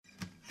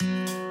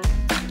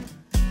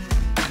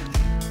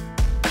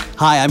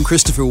Hi, I'm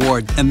Christopher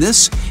Ward, and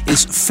this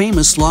is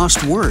Famous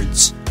Lost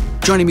Words.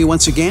 Joining me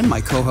once again, my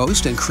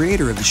co-host and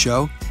creator of the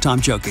show, Tom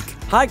Jokic.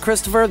 Hi,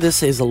 Christopher.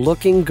 This is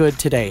Looking Good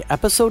Today.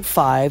 Episode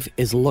 5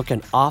 is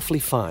looking awfully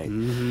fine.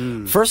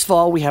 Mm-hmm. First of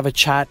all, we have a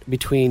chat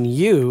between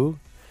you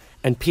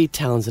and Pete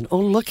Townsend. Oh,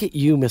 look at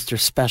you, Mr.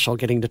 Special,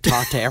 getting to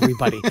talk to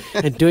everybody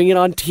and doing it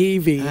on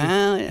TV.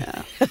 Well,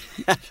 yeah.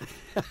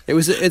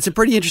 It's a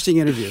pretty interesting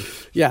interview.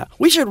 Yeah.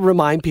 We should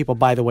remind people,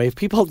 by the way, if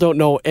people don't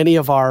know any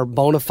of our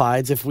bona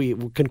fides, if we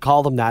can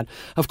call them that,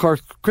 of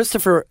course,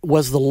 Christopher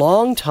was the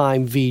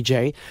longtime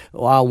VJ,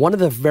 one of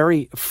the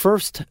very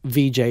first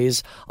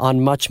VJs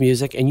on Much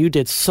Music, and you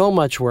did so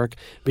much work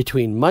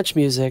between Much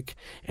Music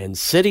and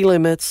City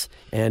Limits,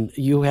 and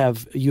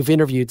you've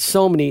interviewed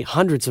so many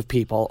hundreds of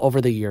people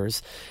over the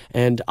years.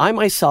 And I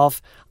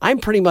myself, I'm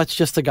pretty much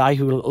just a guy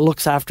who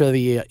looks after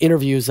the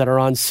interviews that are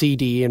on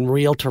CD and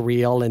reel to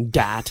reel and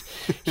DAT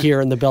here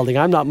in the building.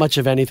 I'm not much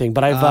of anything,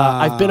 but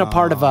I've been a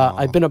part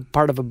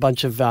of a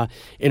bunch of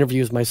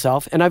interviews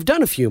myself, and I've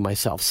done a few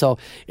myself. So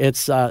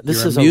it's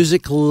this is a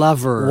music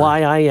lover.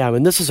 Why I am,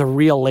 and this is a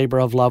real labor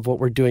of love what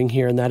we're doing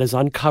here, and that is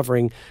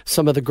uncovering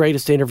some of the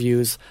greatest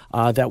interviews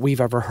that we've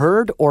ever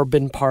heard or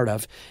been part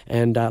of.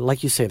 And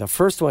like you say, the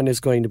first one is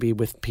going to be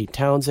with Pete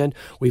Townsend.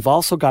 We've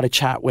also got a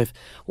chat with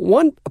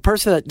a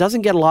person that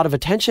doesn't get a lot of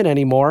attention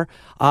anymore,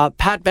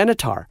 Pat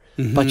Benatar.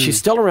 Mm-hmm. But she's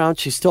still around.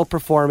 She's still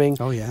performing.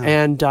 Oh, yeah.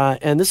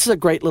 And this is a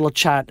great little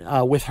chat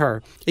with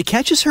her. It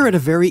catches her at a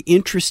very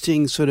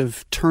interesting sort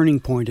of turning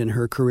point in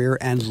her career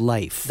and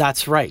life.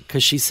 That's right,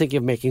 because she's thinking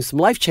of making some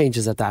life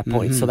changes at that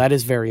point. Mm-hmm. So that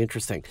is very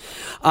interesting.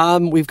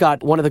 We've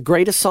got one of the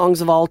greatest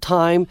songs of all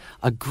time,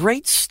 a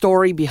great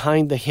story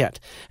behind the hit.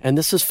 And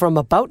this is from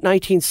about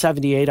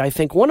 1978, I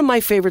think. One of my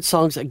favorite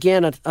songs,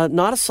 again,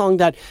 not a song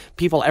that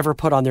people ever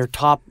put on their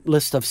top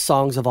list of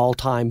songs of all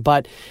time,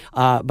 but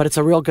it's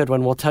a real good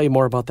one. We'll tell you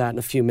more about that in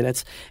a few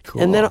minutes.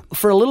 Cool. And then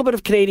for a little bit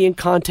of Canadian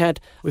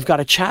content, we've got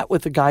a chat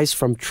with the guys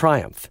from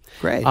Triumph.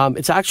 Great.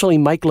 It's actually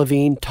Mike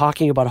Levine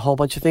talking about a whole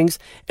bunch of things.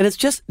 And it's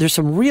just, there's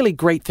some really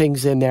great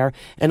things in there.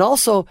 And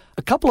also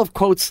a couple of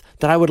quotes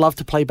that I would love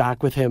to play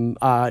back with him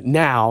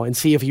now and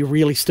see if he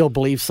really still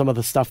believes some of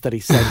the stuff that he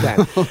said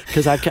then.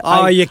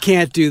 You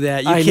can't do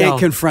that. You can't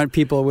confront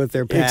people with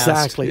their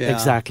past.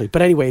 Exactly.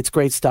 But anyway, it's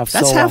great stuff.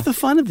 That's half the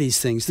fun of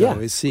these things, though,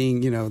 is seeing,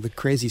 the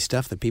crazy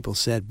stuff that people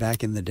said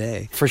back in the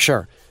day. For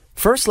sure.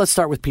 First, let's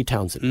start with Pete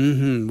Townsend.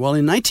 Mm-hmm. Well,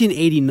 in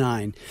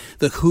 1989,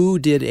 The Who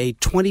did a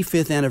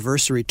 25th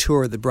anniversary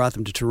tour that brought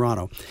them to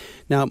Toronto.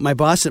 Now, my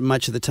boss at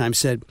Much at the time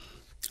said,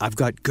 "I've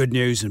got good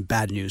news and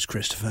bad news,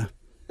 Christopher.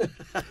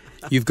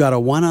 You've got a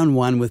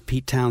one-on-one with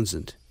Pete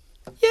Townsend.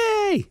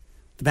 Yay!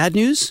 The bad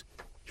news?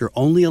 You're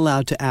only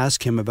allowed to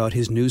ask him about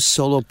his new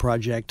solo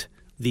project,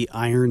 The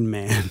Iron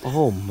Man."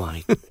 Oh,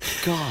 my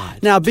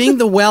God. Now, being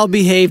the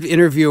well-behaved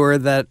interviewer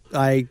that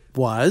I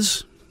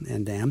was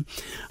and am,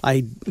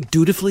 I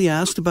dutifully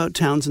asked about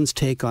Townsend's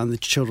take on the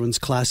children's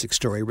classic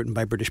story written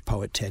by British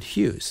poet Ted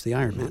Hughes, The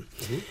Iron Man.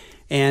 Mm-hmm.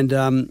 And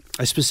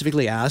I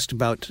specifically asked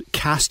about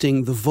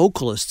casting the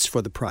vocalists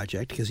for the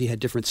project, because he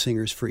had different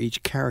singers for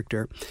each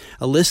character,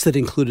 a list that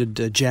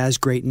included jazz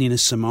great Nina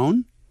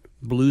Simone,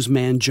 blues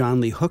man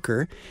John Lee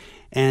Hooker,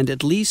 and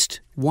at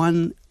least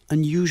one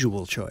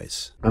unusual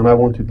choice. And I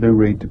wanted Lou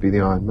Reed to be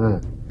the Iron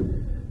Man.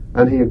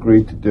 And he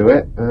agreed to do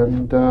it,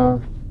 and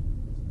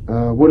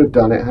would have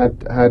done it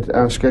had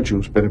our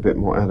schedules been a bit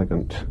more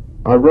elegant.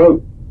 I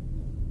wrote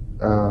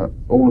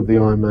all of the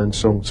Iron Man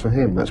songs for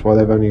him. That's why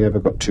they've only ever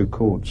got 2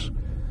 chords.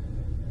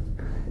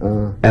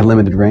 And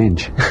limited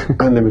range.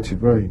 And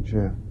limited range,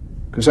 yeah.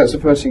 Because that's the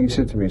first thing he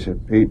said to me. He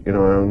said, "Pete, I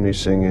only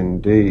sing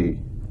in D."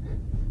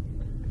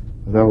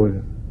 And I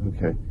went,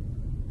 okay.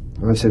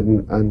 I said,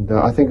 and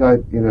I think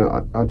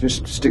I'll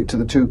just stick to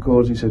the 2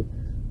 chords. He said,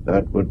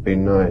 "That would be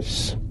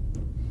nice."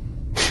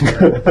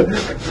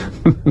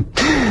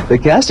 The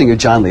casting of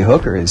John Lee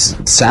Hooker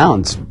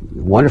sounds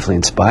wonderfully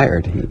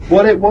inspired.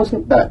 Well, it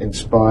wasn't that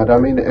inspired. I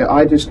mean,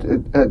 I just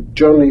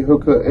John Lee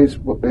Hooker is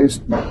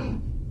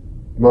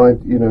my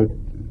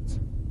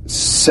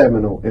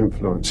seminal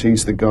influence.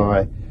 He's the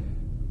guy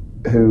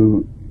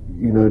who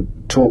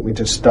taught me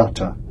to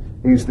stutter.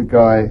 He's the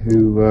guy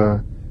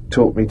who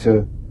taught me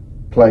to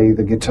play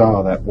the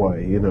guitar that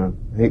way.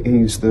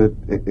 He's the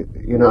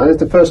and it's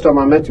the first time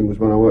I met him was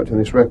when I worked on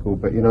this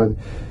record. But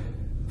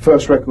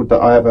first record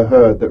that I ever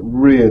heard that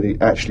really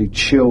actually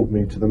chilled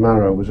me to the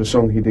marrow was a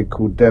song he did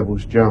called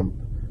Devil's Jump,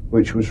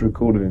 which was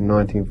recorded in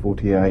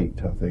 1948,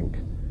 I think.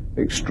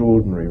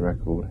 Extraordinary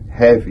record.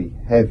 Heavy,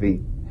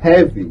 heavy,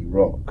 heavy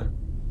rock.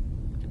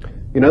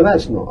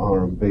 That's not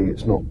R&B,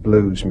 it's not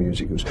blues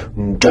music. It was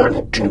and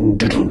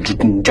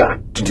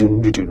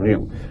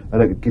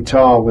a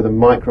guitar with a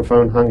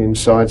microphone hung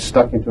inside,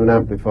 stuck into an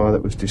amplifier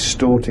that was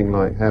distorting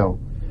like hell.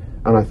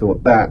 And I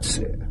thought, that's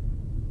it.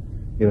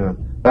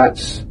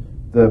 That's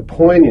the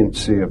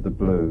poignancy of the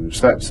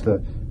blues. That's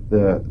the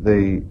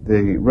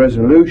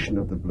resolution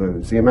of the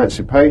blues, the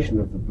emancipation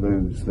of the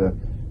blues, the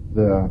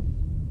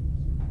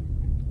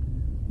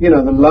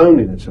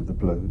loneliness of the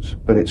blues,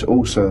 but it's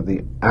also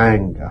the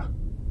anger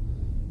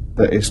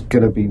that is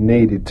going to be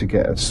needed to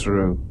get us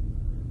through,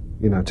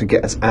 you know, to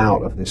get us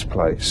out of this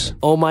place.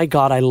 Oh my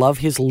God, I love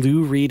his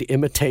Lou Reed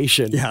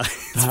imitation. Yeah,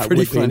 it's that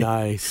pretty would funny. be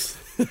nice.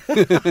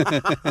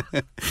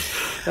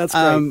 That's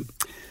great.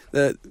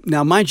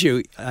 Now, mind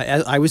you,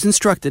 I was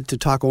instructed to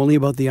talk only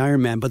about the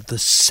Iron Man, but the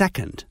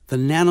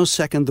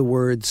nanosecond the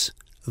words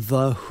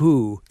 "The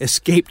Who"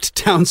 escaped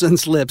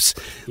Townsend's lips,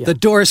 the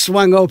door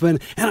swung open,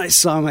 and I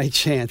saw my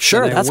chance.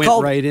 Sure, and I that's went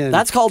called right in.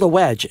 That's called a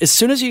wedge. As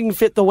soon as you can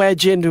fit the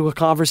wedge into a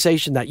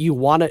conversation that you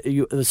want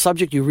to, the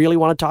subject you really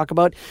want to talk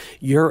about,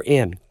 you're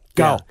in.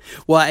 Go. Yeah.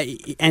 Well,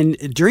 and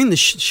during the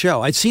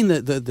show, I'd seen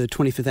the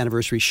 25th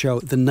anniversary show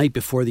the night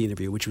before the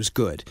interview, which was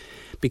good,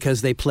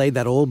 because they played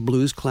that old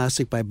blues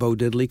classic by Bo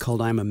Diddley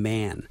called "I'm a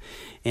Man,"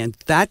 and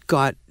that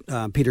got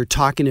Peter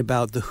talking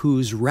about the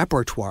Who's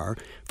repertoire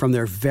from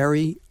their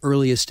very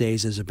earliest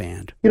days as a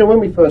band. You know, when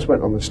we first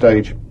went on the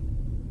stage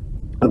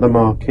at the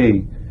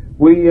Marquee,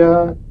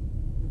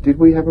 did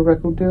we have a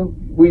record deal?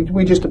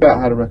 We just about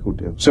had a record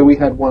deal. So we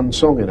had one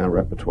song in our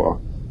repertoire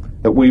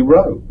that we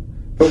wrote,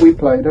 but we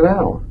played an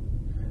hour.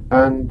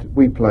 And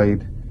we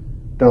played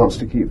 "Dance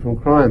to Keep From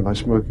Crying" by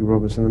Smokey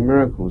Robinson and the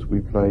Miracles. We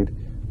played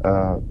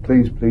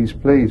 "Please, Please,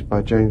 Please"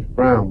 by James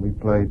Brown. We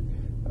played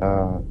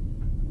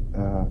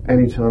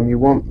 "Anytime You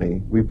Want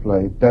Me." We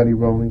played "Daddy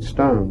Rolling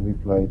Stone." We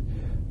played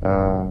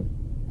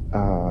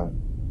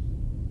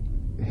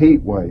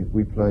 "Heat Wave."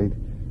 We played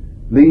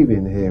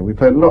 "Leaving Here." We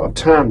played a lot of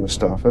Tamla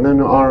stuff. And then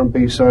the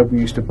R&B side, we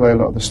used to play a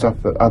lot of the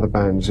stuff that other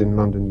bands in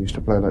London used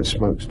to play, like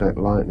Smokestack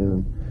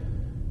Lightning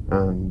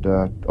and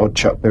odd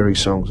Chuck Berry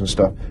songs and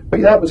stuff.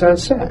 But that was our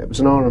set. It was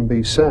an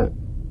R&B set.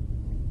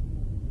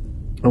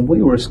 And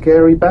we were a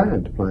scary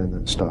band playing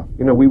that stuff.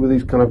 You know, we were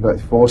these kind of like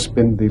four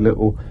spindly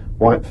little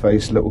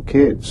white-faced little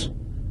kids,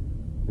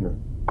 you know,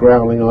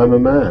 growling "I'm a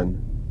man."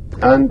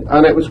 And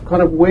it was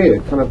kind of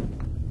weird, kind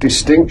of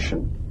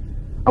distinction.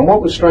 And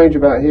what was strange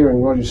about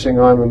hearing Roger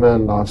sing "I'm a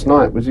Man" last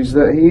night is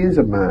that he is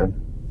a man,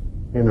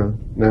 you know,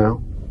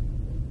 now.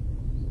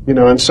 You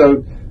know,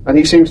 and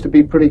he seems to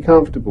be pretty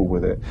comfortable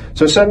with it.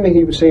 So suddenly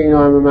he was singing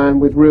 "I'm a Man"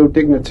 with real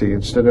dignity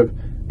instead of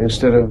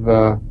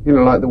you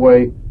know, like the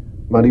way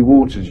Muddy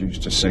Waters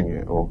used to sing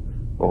it, or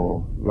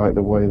like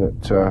the way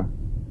that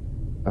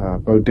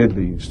Bo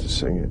Diddley used to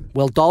sing it.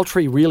 Well,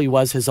 Daltrey really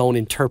was his own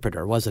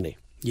interpreter, wasn't he?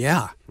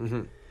 Yeah.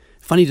 Mm-hmm.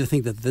 Funny to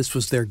think that this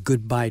was their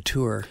goodbye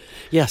tour.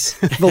 Yes.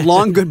 The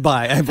long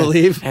goodbye, I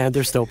believe. And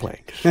they're still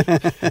playing.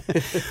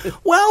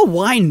 Well,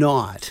 why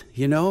not?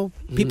 You know,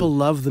 people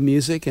love the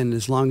music, and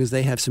as long as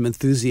they have some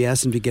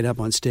enthusiasm to get up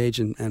on stage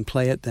and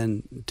play it,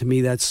 then to me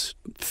that's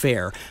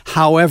fair.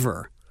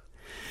 However,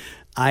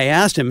 I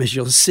asked him, as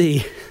you'll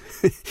see,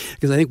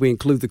 because I think we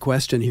include the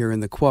question here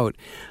in the quote,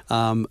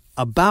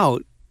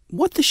 about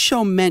what the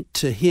show meant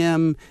to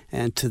him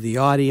and to the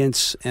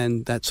audience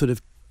and that sort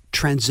of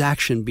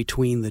transaction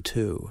between the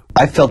two.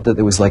 I felt that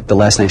it was like the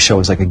last night's show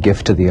was like a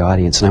gift to the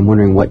audience, and I'm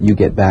wondering what you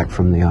get back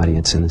from the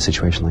audience in a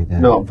situation like that.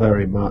 Not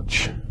very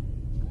much.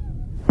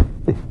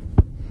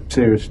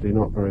 Seriously,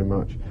 not very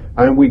much.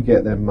 I mean, we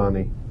get their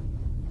money,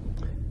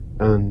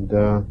 and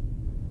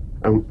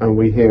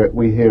we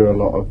hear a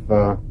lot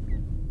of.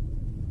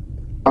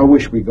 I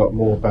wish we got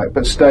more back,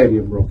 but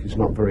Stadium Rock is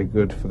not very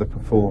good for the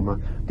performer.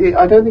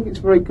 I don't think it's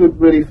very good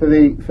really for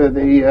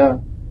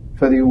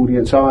the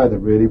audience either,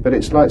 really. But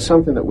it's like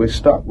something that we're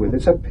stuck with.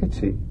 It's a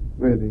pity,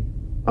 really.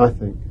 I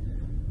think.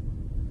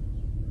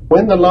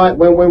 When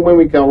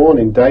we go on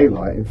in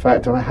daylight, in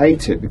fact, I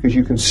hate it because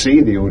you can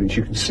see the audience.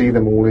 You can see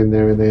them all in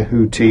there in their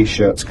Who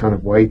t-shirts, kind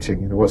of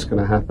waiting. You know what's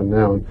going to happen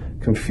now,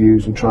 and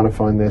confused and trying to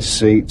find their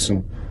seats,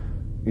 and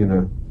you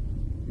know,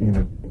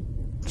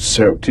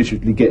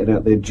 surreptitiously getting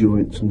out their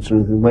joints and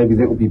sort of thing. Maybe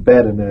it'll be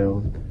better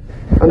now.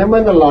 And then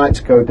when the lights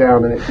go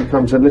down and it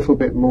becomes a little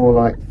bit more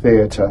like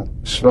theatre,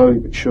 slowly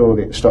but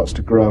surely it starts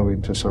to grow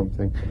into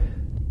something.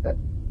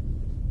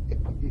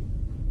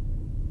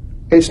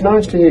 It's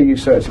nice to hear you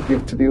say it's a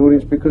gift to the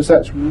audience, because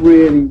that's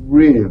really,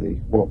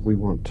 really what we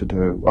want to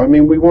do. I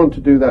mean, we want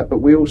to do that, but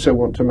we also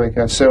want to make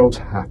ourselves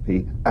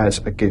happy as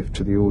a gift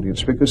to the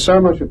audience, because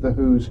so much of The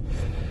Who's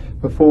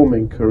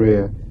performing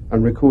career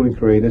and recording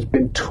career has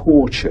been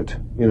tortured,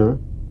 you know,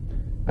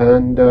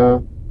 and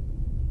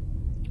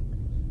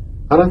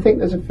I think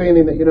there's a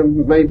feeling that, you know,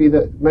 maybe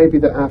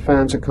that our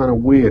fans are kind of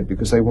weird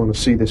because they want to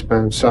see this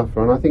band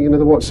suffer, and I think, you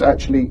know,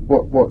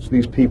 what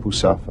these people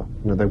suffer,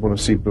 you know, they want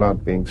to see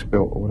blood being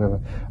spilt or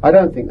whatever. I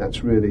don't think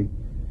that's really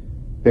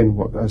been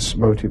what has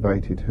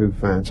motivated Who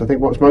fans. I think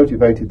what's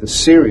motivated the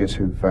serious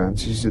Who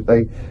fans is that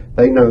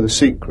they know the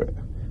secret.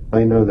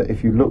 They know that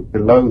if you look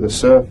below the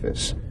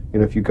surface, you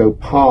know, if you go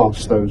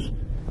past those,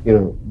 you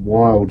know,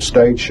 wild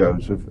stage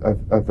shows of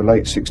the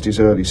late 60s,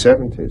 early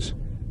 70s,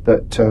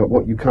 that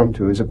what you come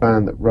to is a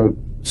band that wrote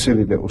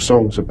silly little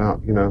songs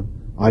about, you know,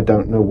 I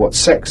don't know what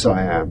sex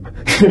I am,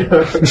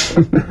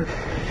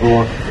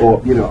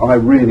 or you know, I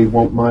really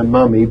want my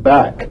mummy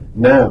back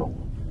now,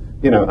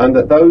 you know, and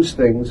that those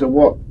things are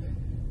what,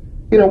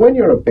 you know, when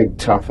you're a big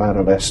tough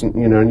adolescent,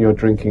 you know, and you're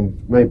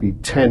drinking maybe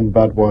 10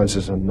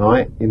 Budweisers a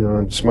night, you know,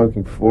 and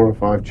smoking 4 or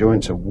 5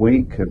 joints a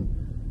week, and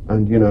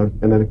and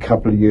and then a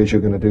couple of years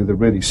you're going to do the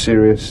really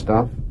serious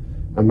stuff,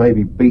 and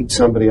maybe beat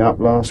somebody up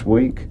last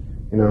week,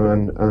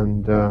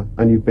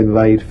 and you've been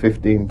laid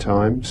 15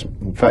 times.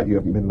 In fact, you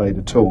haven't been laid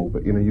at all,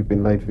 but you've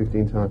been laid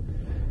 15 times.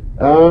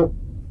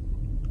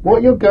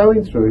 What you're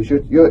going through is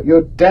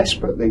you're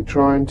desperately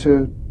trying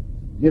to,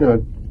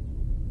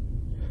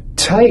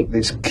 take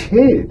this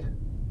kid,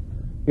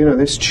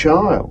 this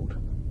child,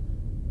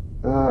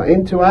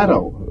 into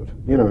adulthood,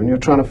 and you're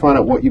trying to find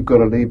out what you've got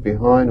to leave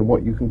behind and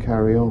what you can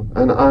carry on.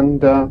 And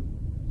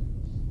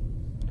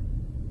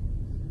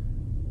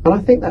I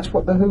think that's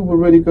what The Who were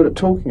really good at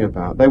talking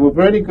about. They were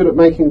really good at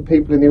making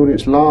people in the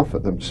audience laugh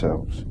at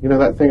themselves.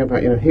 That thing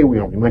about, here we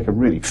are, we make a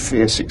really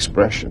fierce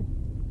expression.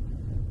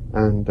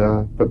 And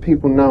but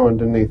people know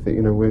underneath that,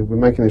 we're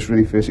making this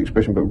really fierce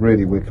expression, but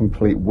really we're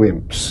complete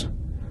wimps.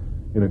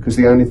 Because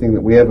the only thing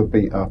that we ever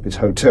beat up is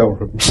hotel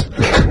rooms.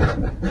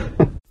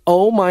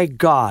 Oh my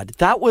God,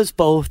 that was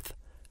both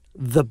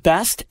the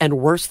best and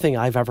worst thing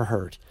I've ever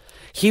heard.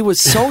 He was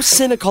so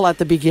cynical at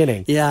the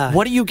beginning. Yeah.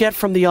 What do you get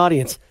from the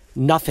audience?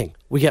 Nothing.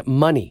 We get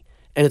money,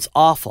 and it's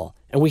awful,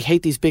 and we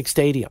hate these big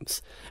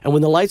stadiums. And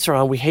when the lights are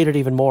on, we hate it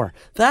even more.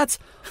 That's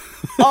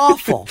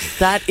awful.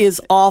 That is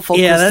awful.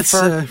 Yeah,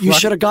 Christopher. You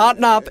should have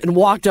gotten up and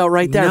walked out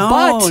right there.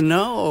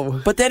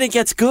 No. But then it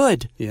gets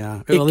good.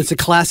 Yeah. Well, it's a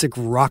classic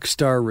rock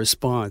star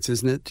response,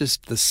 isn't it?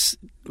 Just the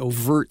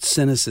overt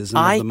cynicism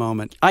of the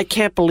moment. I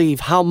can't believe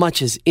how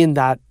much is in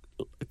that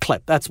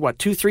clip. That's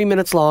 2-3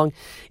 minutes long.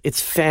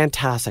 It's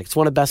fantastic. It's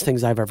one of the best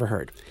things I've ever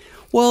heard.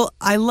 Well,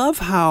 I love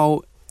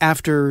how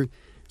after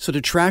sort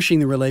of trashing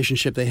the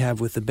relationship they have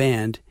with the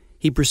band,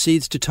 he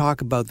proceeds to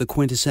talk about the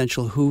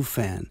quintessential Who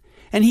fan.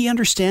 And he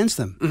understands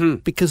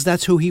them because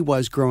that's who he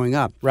was growing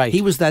up. Right. He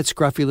was that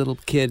scruffy little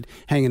kid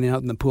hanging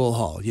out in the pool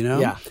hall,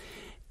 Yeah.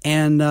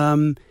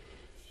 And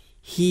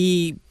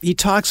he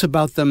talks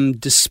about them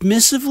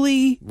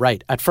dismissively.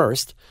 Right, at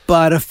first.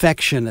 But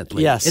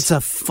affectionately. Yes. It's a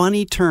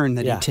funny turn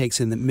that he takes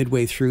in the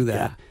midway through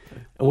that.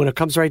 Yeah. And when it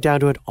comes right down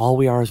to it, all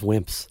we are is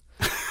wimps.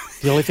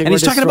 The only thing And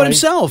he's talking about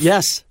himself.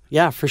 Yes.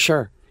 Yeah, for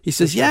sure. He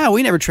says,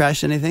 we never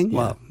trashed anything. Yeah.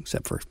 Well,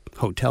 except for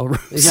hotel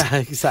rooms. Yeah,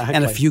 exactly.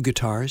 And a few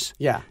guitars.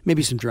 Yeah.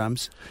 Maybe some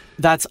drums.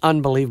 That's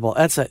unbelievable.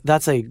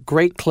 That's a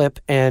great clip,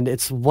 and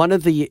it's one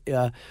of the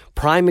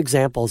prime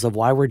examples of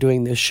why we're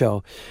doing this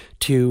show,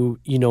 to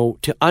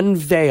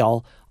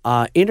unveil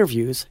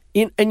interviews.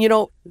 And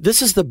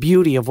this is the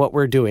beauty of what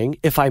we're doing,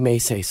 if I may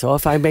say so,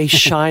 if I may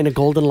shine a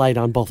golden light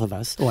on both of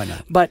us. Why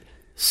not? But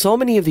so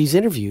many of these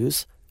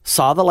interviews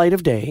saw the light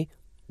of day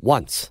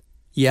once.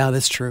 Yeah,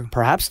 that's true.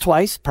 Perhaps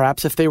twice.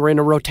 Perhaps if they were in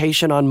a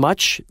rotation on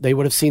Much, they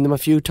would have seen them a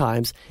few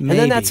times. Maybe. And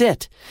then that's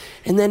it.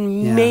 And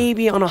then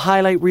maybe on a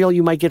highlight reel,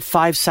 you might get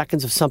 5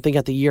 seconds of something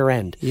at the year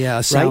end. Yeah,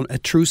 a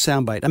true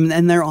soundbite. I mean,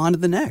 and they're on to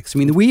the next. I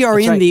mean, we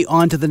are the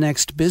on to the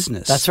next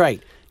business. That's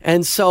right.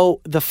 And so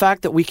the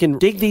fact that we can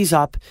dig these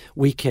up,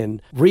 we can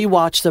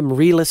rewatch them,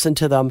 re-listen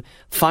to them,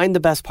 find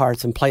the best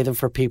parts and play them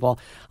for people.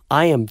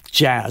 I am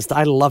jazzed.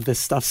 I love this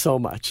stuff so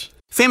much.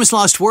 Famous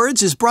Lost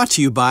Words is brought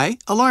to you by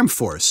Alarm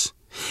Force.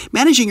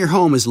 Managing your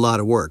home is a lot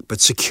of work,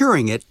 but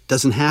securing it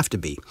doesn't have to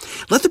be.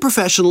 Let the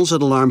professionals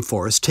at Alarm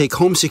Force take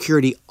home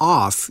security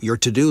off your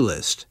to-do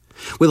list.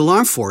 With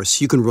Alarm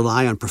Force, you can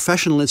rely on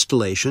professional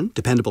installation,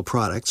 dependable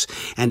products,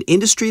 and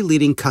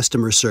industry-leading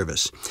customer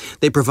service.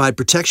 They provide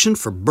protection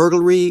for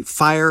burglary,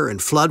 fire, and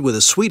flood with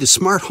a suite of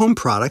smart home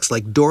products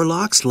like door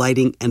locks,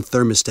 lighting, and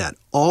thermostat,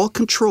 all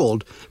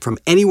controlled from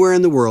anywhere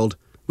in the world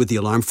with the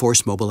Alarm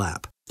Force mobile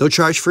app. No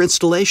charge for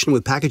installation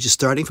with packages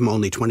starting from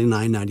only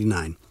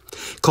 $29.99.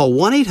 Call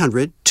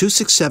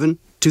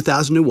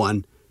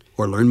 1-800-267-2001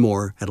 or learn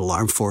more at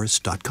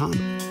alarmforce.com.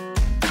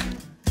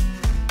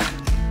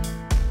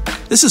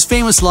 This is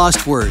Famous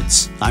Lost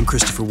Words. I'm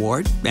Christopher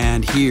Ward,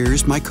 and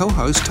here's my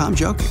co-host, Tom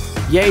Joking.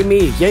 Yay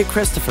me, yay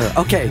Christopher.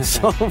 Okay,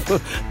 so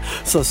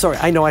sorry,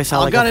 I know I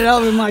sound like got it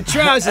over my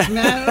trousers,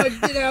 man. What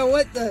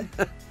the...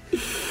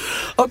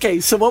 Okay,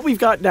 so what we've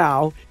got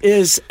now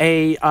is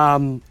a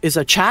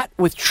chat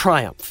with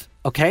Triumph,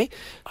 okay?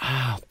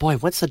 Oh, boy,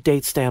 what's the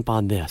date stamp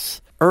on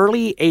this?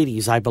 Early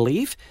 80s, I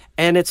believe,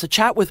 and it's a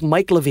chat with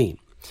Mike Levine.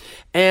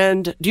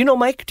 And do you know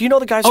Mike? Do you know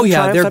the guys from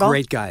Triumph they're at all?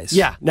 great guys.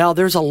 Yeah, now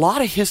there's a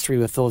lot of history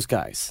with those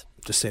guys.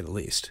 To say the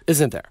least.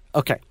 Isn't there?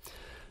 Okay.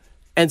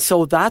 And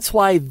so that's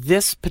why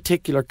this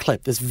particular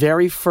clip, this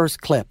very first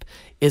clip,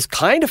 is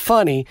kind of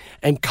funny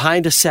and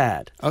kind of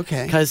sad.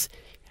 Okay. Because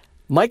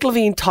Mike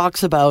Levine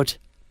talks about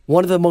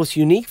one of the most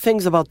unique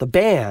things about the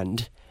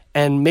band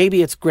and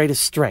maybe its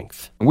greatest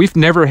strength. We've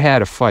never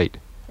had a fight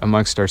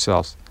amongst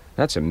ourselves.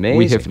 That's amazing.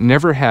 We have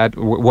never had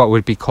what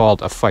would be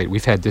called a fight.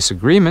 We've had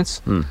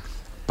disagreements,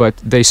 but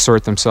they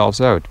sort themselves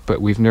out. But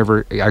we've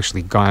never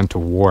actually gone to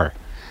war.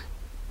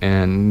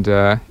 And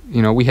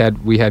we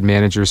had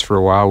managers for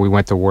a while. We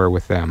went to war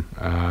with them.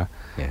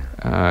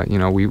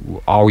 We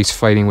always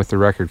fighting with the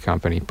record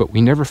company, but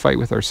we never fight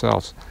with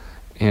ourselves.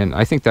 And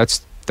I think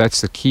that's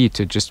the key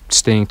to just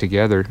staying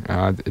together.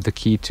 The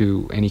key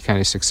to any kind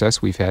of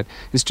success we've had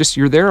is just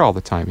you're there all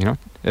the time.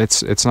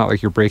 It's not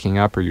like you're breaking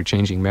up or you're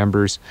changing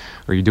members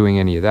or you're doing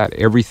any of that.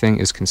 Everything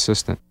is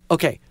consistent.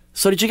 Okay,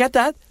 So did you get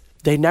that?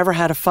 They never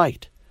had a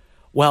fight.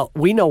 Well,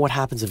 we know what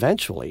happens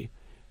eventually.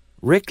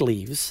 Rick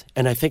leaves,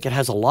 and I think it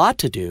has a lot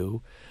to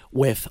do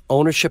with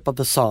ownership of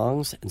the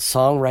songs and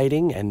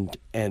songwriting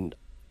and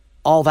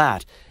all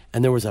that.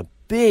 And there was a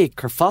big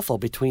kerfuffle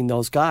between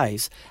those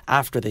guys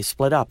after they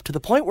split up, to the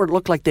point where it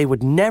looked like they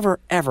would never,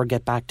 ever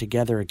get back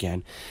together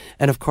again.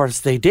 And of course,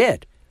 they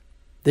did.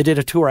 They did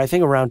a tour, I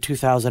think, around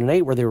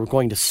 2008, where they were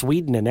going to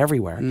Sweden and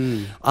everywhere.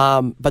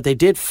 But they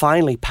did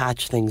finally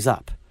patch things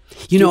up.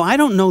 You know, I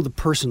don't know the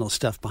personal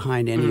stuff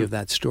behind any of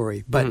that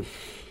story, but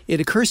it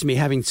occurs to me,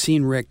 having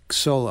seen Rick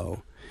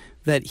solo,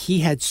 that he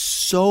had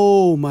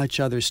so much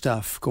other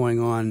stuff going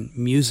on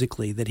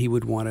musically that he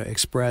would want to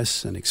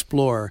express and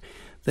explore,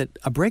 that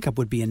a breakup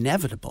would be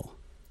inevitable.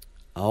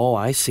 Oh,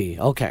 I see.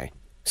 Okay.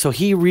 So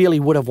he really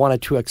would have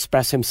wanted to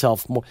express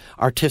himself more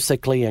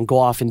artistically and go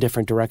off in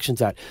different directions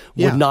that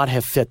would not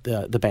have fit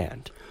the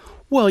band.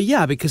 Well,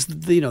 yeah, because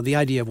the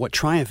idea of what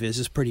Triumph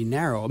is pretty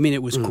narrow. I mean,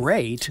 it was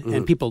great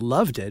and people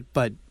loved it,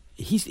 but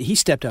he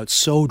stepped out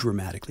so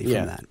dramatically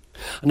from that.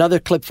 Another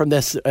clip from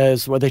this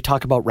is where they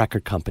talk about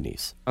record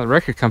companies. The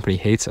record company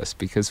hates us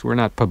because we're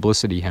not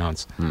publicity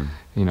hounds.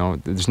 You know,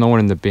 there's no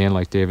one in the band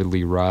like David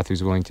Lee Roth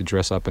who's willing to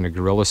dress up in a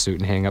gorilla suit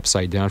and hang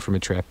upside down from a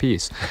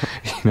trapeze,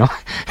 you know,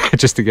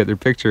 just to get their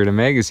picture in a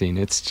magazine.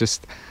 It's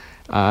just,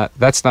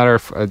 that's not our,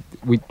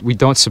 we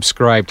don't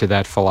subscribe to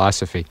that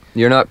philosophy.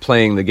 You're not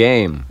playing the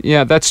game.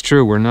 Yeah, that's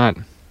true. We're not.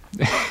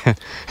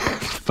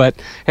 But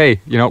hey,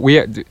 you know,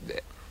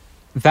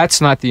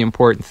 that's not the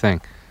important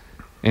thing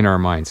in our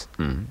minds.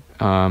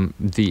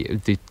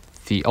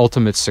 The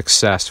ultimate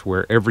success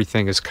where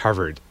everything is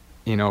covered,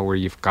 you know, where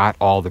you've got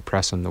all the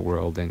press in the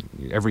world and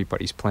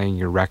everybody's playing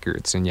your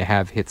records and you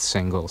have hit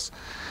singles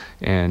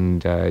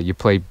and you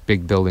play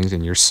big buildings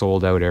and you're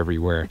sold out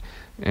everywhere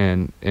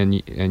and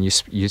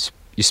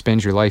you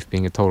spend your life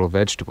being a total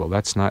vegetable.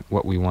 That's not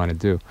what we want to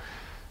do.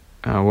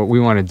 What we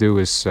want to do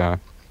is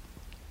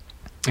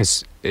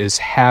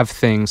have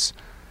things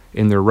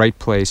in the right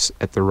place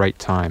at the right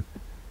time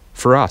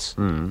for us.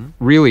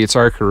 Really, it's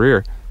our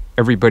career.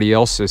 Everybody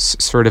else is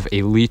sort of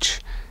a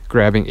leech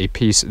grabbing a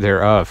piece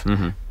thereof.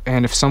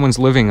 And if someone's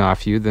living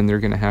off you, then they're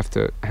going to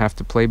have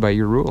to play by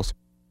your rules.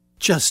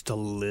 Just a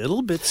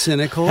little bit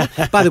cynical.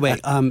 By the way,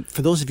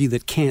 for those of you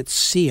that can't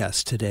see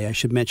us today, I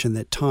should mention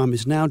that Tom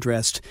is now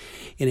dressed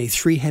in a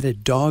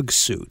three-headed dog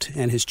suit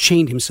and has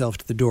chained himself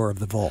to the door of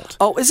the vault.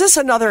 Oh, is this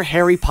another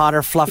Harry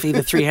Potter Fluffy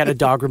the three-headed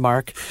dog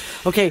remark?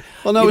 Okay.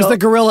 Well, no, it was the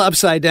gorilla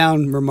upside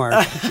down remark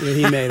that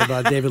he made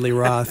about David Lee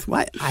Roth.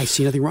 Why? I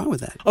see nothing wrong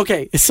with that.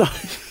 Okay,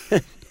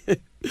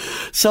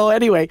 so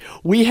anyway,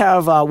 we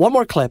have one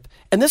more clip,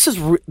 and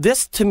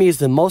this to me is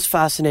the most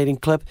fascinating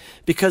clip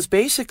because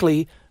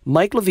basically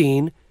Mike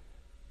Levine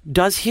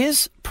does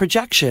his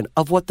projection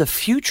of what the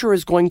future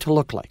is going to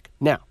look like.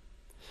 Now,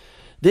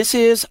 this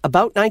is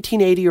about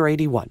 1980 or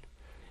 81,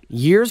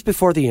 years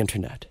before the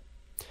internet.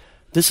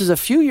 This is a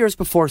few years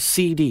before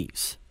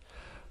CDs.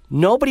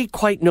 Nobody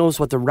quite knows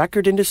what the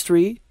record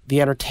industry,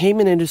 the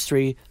entertainment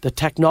industry, the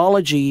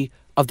technology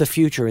of the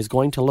future is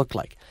going to look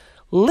like.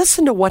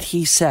 Listen to what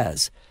he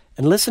says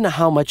and listen to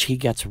how much he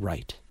gets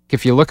right.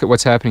 If you look at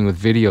what's happening with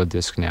video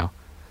disc now,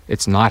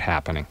 it's not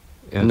happening.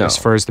 No. As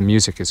far as the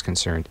music is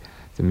concerned,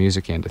 the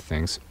music end of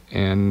things.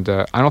 And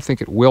I don't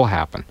think it will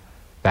happen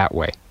that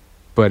way.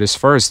 But as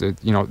far as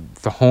the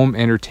home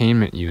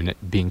entertainment unit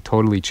being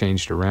totally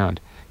changed around,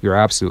 you're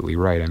absolutely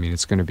right. I mean,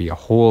 it's going to be a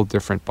whole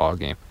different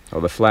ballgame.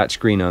 Well, the flat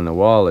screen on the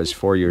wall is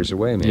 4 years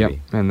away,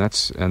 maybe. Yep, and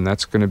that's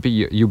going to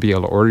be, you'll be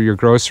able to order your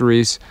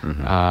groceries,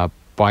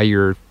 buy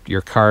your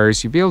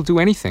cars. You'll be able to do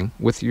anything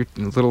with your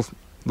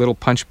little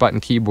punch button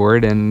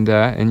keyboard and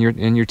your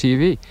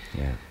TV.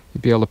 Yeah.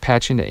 You'll be able to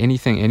patch into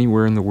anything,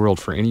 anywhere in the world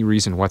for any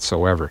reason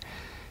whatsoever.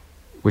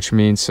 Which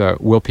means,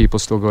 will people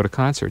still go to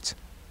concerts?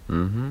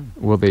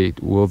 Will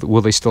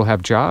they still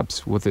have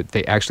jobs? Will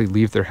they actually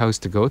leave their house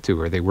to go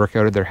to, or they work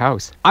out of their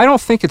house? I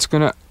don't think it's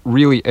going to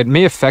really. It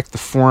may affect the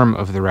form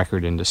of the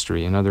record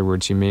industry. In other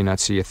words, you may not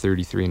see a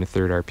 33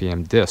 1/3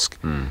 RPM disc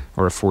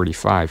or a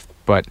 45,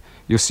 but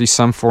you'll see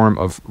some form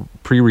of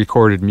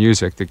pre-recorded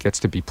music that gets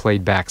to be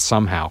played back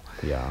somehow.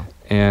 Yeah.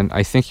 And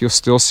I think you'll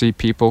still see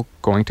people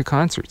going to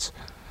concerts.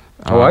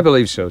 I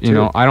believe so too. You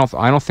know, I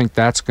don't think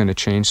that's going to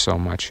change so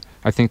much.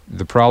 I think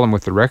the problem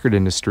with the record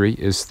industry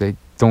is they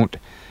don't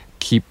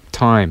keep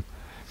time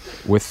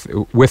with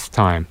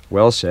time.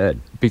 Well said.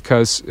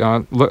 Because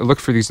look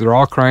for these. They're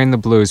all crying the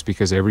blues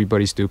because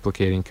everybody's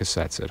duplicating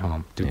cassettes at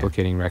home,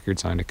 duplicating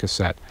records onto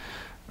cassette.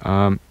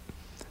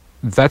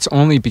 That's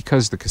only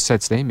because the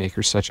cassettes they make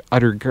are such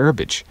utter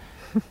garbage.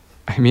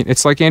 I mean,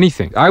 it's like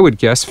anything. I would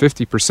guess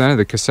 50% of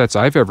the cassettes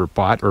I've ever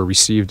bought or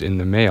received in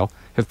the mail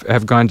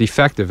have gone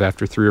defective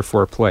after 3 or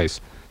 4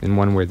 plays. In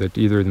one way that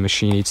either the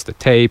machine eats the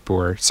tape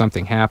or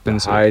something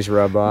happens. The highs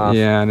rub off.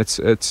 Yeah, and it's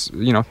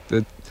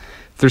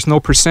there's no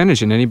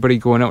percentage in anybody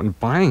going out and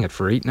buying it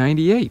for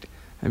 $8.98.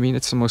 I mean,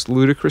 it's the most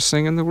ludicrous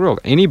thing in the world.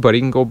 Anybody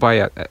can go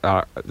buy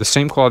the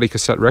same quality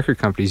cassette record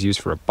companies use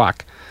for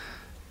 $1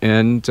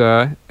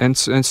 and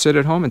sit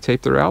at home and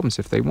tape their albums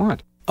if they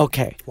want.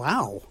 Okay.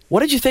 Wow. What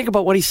did you think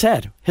about what he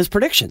said? His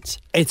predictions?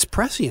 It's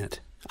prescient.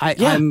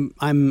 Yeah.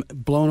 I'm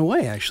blown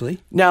away, actually.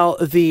 Now,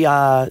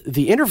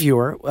 the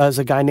interviewer was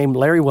a guy named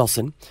Larry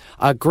Wilson,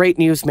 a great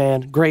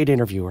newsman, great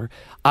interviewer.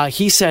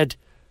 He said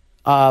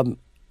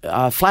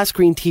flat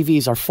screen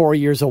TVs are 4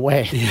 years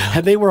away,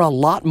 and they were a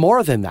lot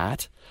more than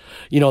that.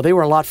 You know, they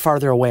were a lot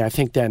farther away, I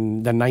think,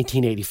 than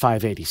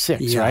 1985,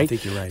 86, Yeah, right? I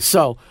think you're right.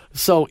 So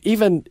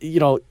even,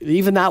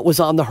 even that was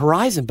on the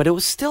horizon, but it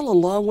was still a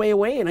long way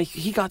away, and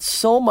he got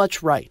so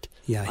much right.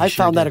 Yeah, he I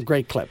sure found that did. a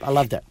great clip. I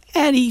loved it.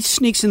 And he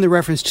sneaks in the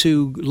reference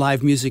to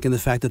live music and the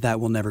fact that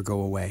will never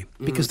go away.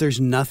 Because there's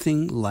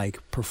nothing like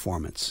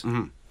performance.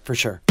 For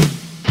sure.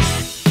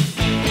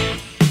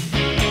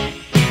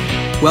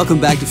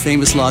 Welcome back to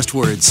Famous Lost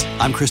Words.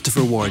 I'm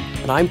Christopher Ward.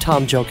 And I'm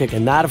Tom Jokic,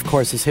 and that, of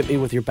course, is Hit Me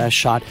With Your Best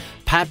Shot,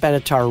 Pat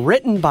Benatar,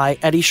 written by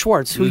Eddie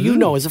Schwartz, who you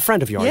know is a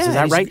friend of yours. Is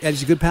that right?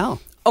 Eddie's a good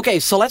pal. Okay,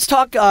 so let's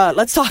talk about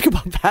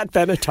Pat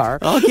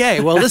Benatar. Okay,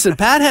 well, listen,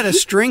 Pat had a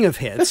string of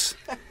hits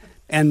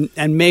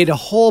and made a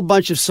whole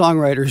bunch of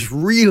songwriters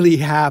really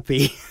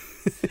happy.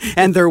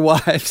 And their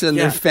wives and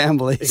their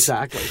families.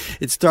 Exactly.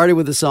 It started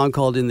with a song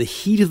called In the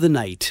Heat of the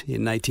Night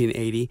in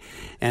 1980,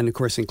 and of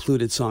course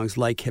included songs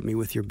like Hit Me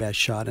With Your Best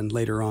Shot, and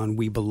later on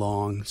We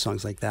Belong,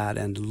 songs like that,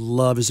 and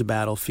Love is a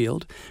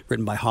Battlefield,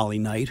 written by Holly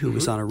Knight, who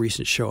was on a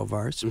recent show of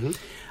ours.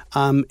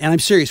 And I'm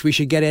serious, we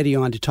should get Eddie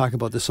on to talk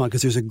about this song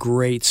because there's a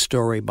great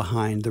story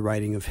behind the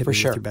writing of Hit Me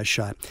With Your Best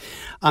Shot.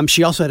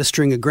 She also had a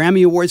string of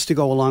Grammy Awards to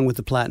go along with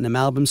the platinum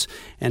albums,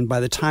 and by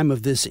the time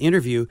of this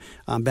interview,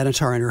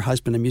 Benatar and her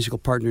husband and musical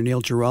partner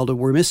Neil Giraldo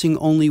were missing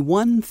only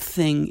one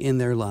thing in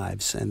their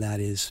lives, and that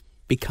is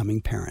becoming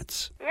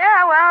parents.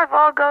 Yeah, well, if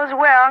all goes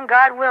well, and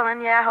God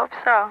willing, I hope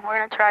so. We're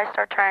going to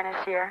start trying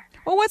this year.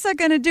 Well, what's that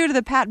going to do to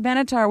the Pat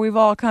Benatar we've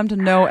all come to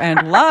know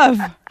and love?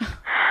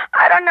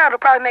 I don't know. It'll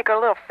probably make her a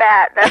little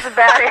fat. That's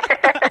about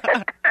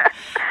it.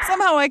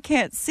 Somehow I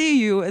can't see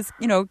you as,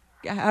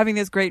 having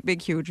this great,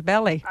 big, huge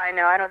belly. I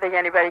know. I don't think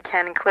anybody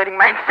can, including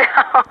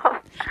myself.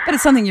 But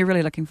it's something you're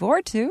really looking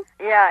forward to.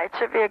 Yeah, it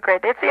should be a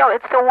great... It's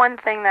the one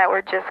thing that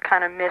we're just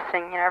kind of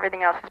missing.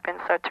 Everything else has been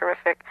so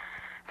terrific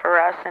for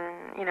us. And,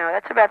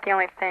 that's about the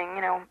only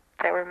thing,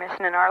 that we're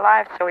missing in our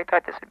lives. So we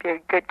thought this would be a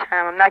good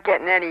time. I'm not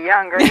getting any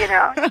younger,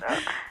 So.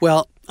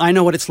 Well, I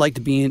know what it's like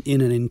to be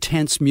in an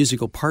intense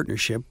musical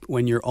partnership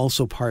when you're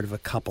also part of a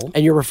couple.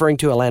 And you're referring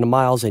to Alana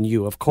Miles and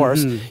you, of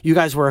course. You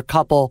guys were a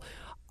couple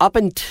up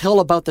until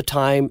about the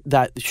time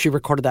that she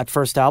recorded that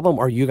first album,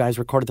 or you guys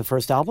recorded the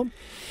first album?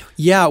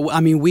 Yeah,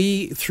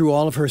 we, through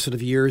all of her sort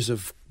of years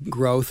of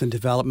growth and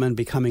development,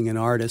 becoming an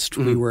artist,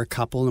 we were a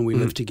couple and we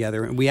lived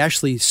together. And we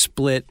actually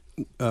split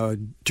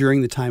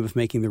during the time of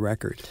making the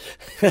record.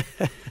 But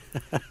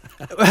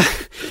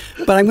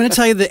I'm going to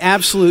tell you the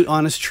absolute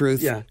honest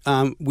truth. Yeah.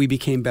 We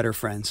became better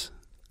friends.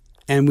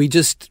 And we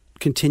just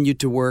continued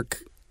to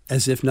work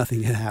as if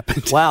nothing had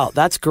happened. Wow,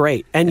 that's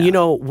great. And,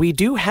 we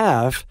do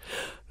have...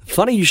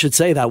 Funny you should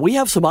say that. We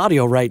have some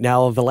audio right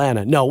now of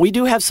Alana. No, we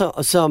do have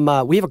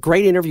some we have a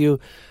great interview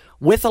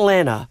with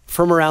Alana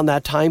from around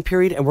that time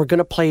period, and we're going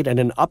to play it in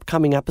an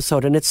upcoming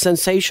episode, and it's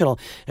sensational.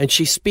 And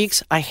she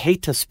speaks, I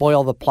hate to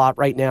spoil the plot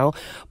right now,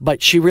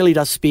 but she really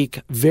does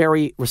speak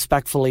very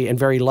respectfully and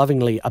very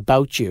lovingly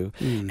about you.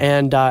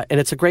 And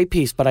it's a great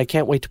piece, but I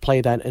can't wait to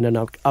play that in an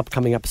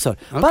upcoming episode.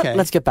 Okay. But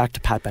let's get back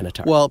to Pat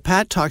Benatar. Well,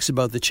 Pat talks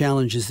about the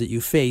challenges that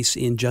you face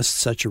in just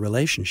such a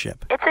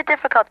relationship. It's a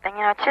difficult thing.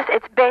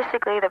 It's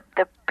basically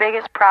the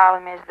biggest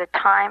problem is the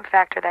time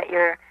factor that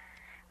you're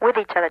with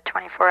each other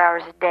 24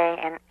 hours a day,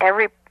 and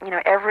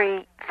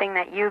everything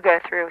that you go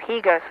through,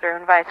 he goes through,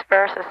 and vice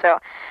versa. So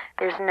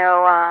there's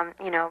no,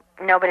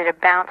 nobody to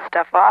bounce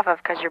stuff off of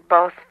because you're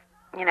both,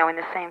 in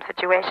the same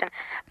situation.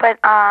 But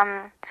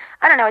I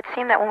don't know. It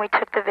seemed that when we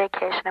took the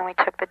vacation and we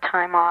took the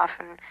time off,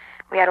 and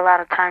we had a lot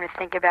of time to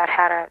think about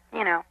how to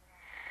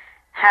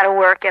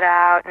work it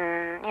out,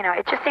 and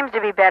it just seems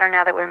to be better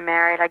now that we're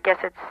married. I guess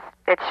it's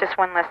just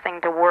one less thing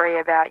to worry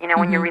about.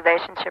 When your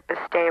relationship is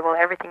stable,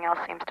 everything else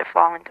seems to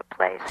fall into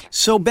place.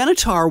 So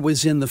Benatar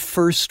was in the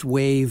first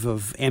wave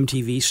of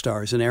MTV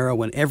stars, an era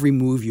when every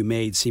move you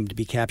made seemed to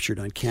be captured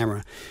on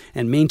camera,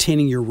 and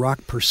maintaining your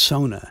rock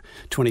persona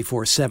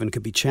 24/7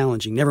 could be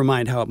challenging, never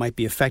mind how it might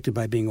be affected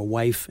by being a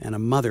wife and a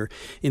mother.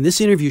 In this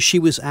interview, she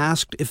was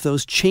asked if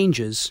those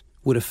changes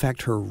would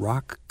affect her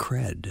rock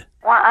cred.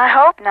 Well, I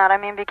hope not.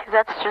 Because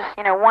that's just,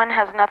 one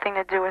has nothing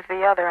to do with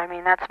the other.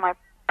 That's my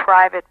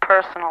private,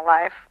 personal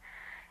life,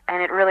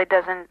 and it really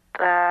doesn't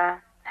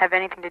have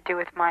anything to do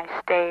with my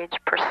stage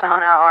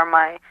persona or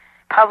my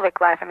public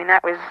life.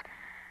 That was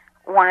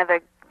one of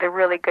the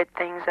really good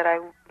things that I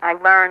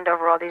learned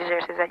over all these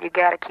years, is that you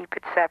got to keep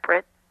it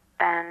separate.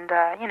 And,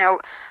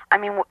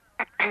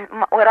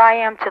 what I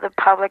am to the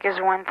public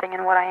is one thing,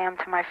 and what I am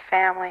to my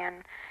family and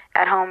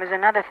at home is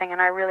another thing,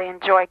 and I really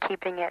enjoy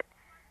keeping it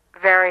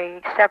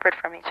very separate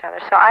from each other.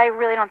 So I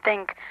really don't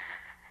think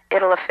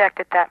it'll affect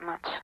it that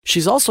much.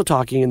 She's also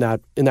talking in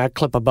that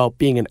clip about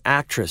being an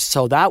actress,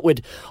 so that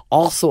would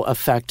also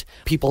affect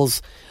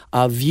people's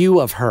view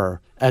of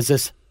her as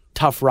this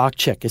tough rock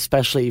chick,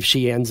 especially if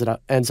she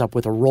ends up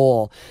with a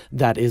role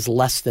that is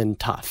less than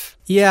tough.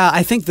 Yeah,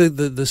 I think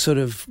the sort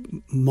of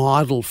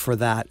model for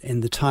that in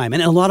the time,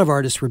 and a lot of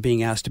artists were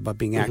being asked about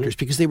being actors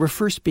because they were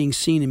first being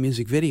seen in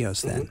music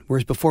videos then,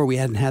 whereas before we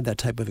hadn't had that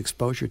type of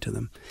exposure to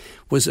them,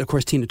 was, of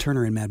course, Tina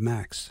Turner in Mad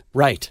Max.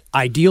 Right.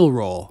 Ideal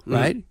role,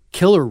 right?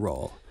 Killer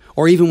role.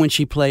 Or even when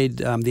she played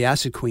the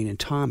Acid Queen in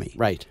Tommy.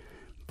 Right.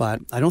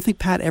 But I don't think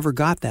Pat ever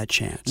got that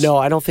chance. No,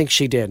 I don't think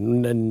she did.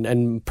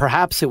 And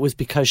perhaps it was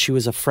because she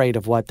was afraid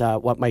of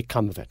what might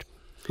come of it.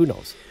 Who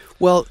knows?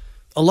 Well,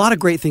 a lot of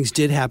great things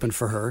did happen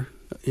for her.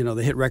 You know,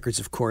 the hit records,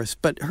 of course.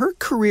 But her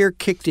career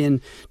kicked in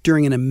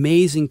during an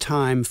amazing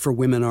time for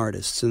women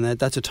artists. And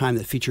that's a time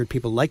that featured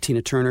people like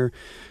Tina Turner,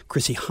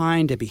 Chrissie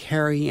Hynde, Debbie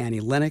Harry,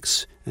 Annie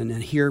Lennox, and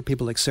here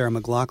people like Sarah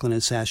McLachlan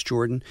and Sash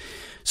Jordan.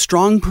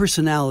 Strong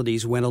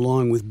personalities went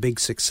along with big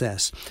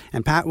success.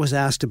 And Pat was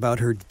asked about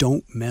her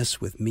 "don't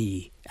mess with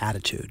me"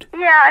 attitude.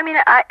 Yeah, I mean,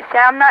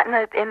 I'm not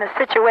in the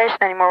situation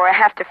anymore where I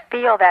have to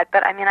feel that,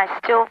 but I mean, I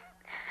still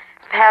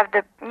have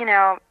the, you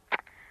know,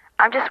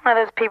 I'm just one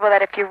of those people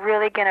that if you're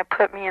really going to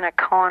put me in a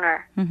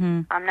corner,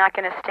 I'm not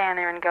going to stand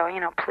there and go,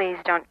 you know, please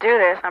don't do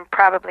this. I'm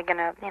probably going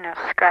to, you know,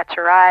 scratch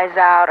your eyes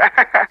out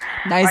or,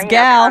 nice or,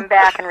 gal. come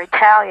back and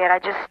retaliate. I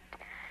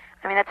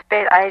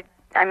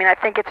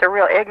think it's a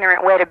real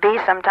ignorant way to be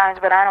sometimes,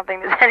 but I don't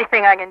think there's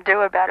anything I can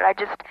do about it. I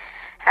just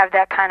have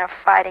that kind of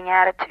fighting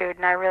attitude,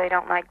 and I really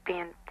don't like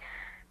being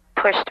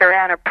pushed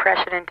around or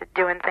pressured into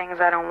doing things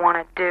I don't want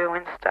to do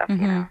and stuff,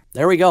 you know.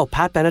 There we go,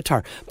 Pat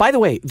Benatar. By the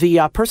way,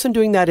 the person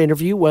doing that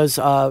interview was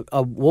a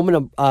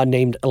woman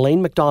named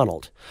Elaine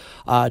McDonald,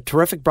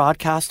 terrific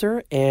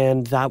broadcaster,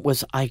 and that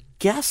was, I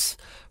guess,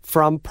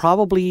 from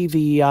probably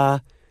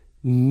the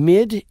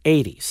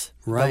mid-'80s.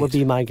 Right. That would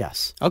be my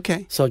guess.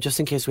 Okay. So just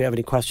in case we have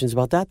any questions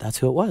about that, that's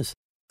who it was.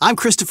 I'm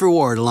Christopher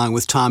Ward, along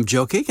with Tom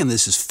Jokic, and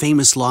this is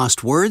Famous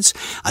Lost Words,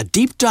 a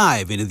deep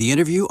dive into the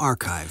interview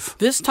archive.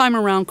 This time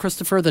around,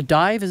 Christopher, the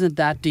dive isn't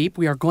that deep.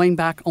 We are going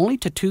back only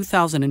to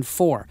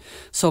 2004.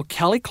 So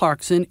Kelly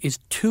Clarkson is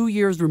 2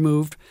 years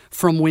removed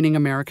from winning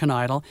American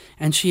Idol,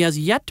 and she has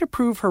yet to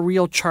prove her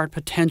real chart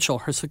potential.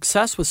 Her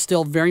success was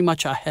still very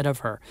much ahead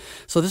of her.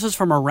 So this is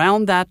from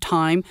around that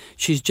time.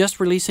 She's just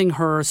releasing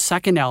her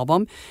second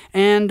album,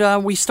 and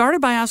we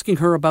started by asking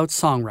her about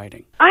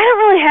songwriting. I don't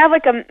really have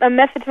like a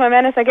method to my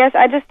madness, I guess.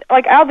 I just,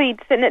 like, I'll be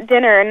sitting at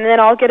dinner and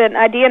then I'll get an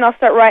idea and I'll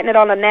start writing it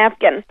on a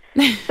napkin.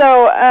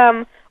 So,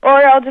 or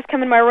I'll just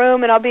come in my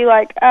room and I'll be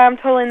like, I'm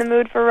totally in the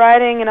mood for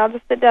writing, and I'll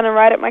just sit down and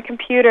write at my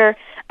computer.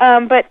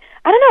 But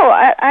I don't know,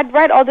 I'd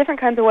write all different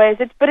kinds of ways.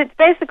 But it's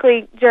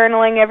basically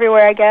journaling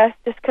everywhere, I guess,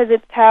 just because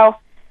it's how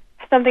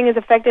something has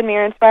affected me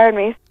or inspired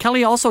me.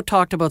 Kelly also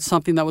talked about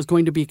something that was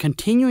going to be a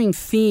continuing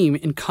theme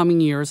in coming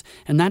years,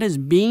 and that is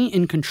being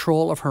in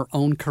control of her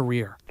own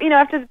career. You know,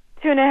 after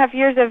 2.5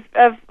 years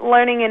of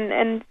learning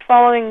and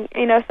following,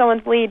 you know,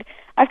 someone's lead,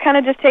 I've kind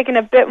of just taken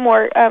a bit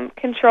more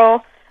control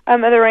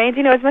of the reins,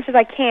 you know, as much as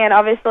I can,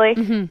 obviously.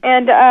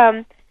 And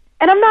I'm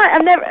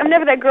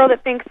never that girl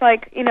that thinks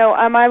like, you know,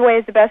 my way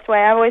is the best way.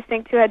 I always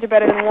think two heads are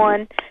better than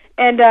one.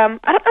 And I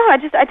don't know,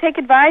 I take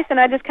advice and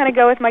I just kind of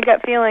go with my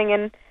gut feeling,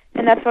 and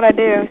that's what I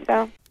do.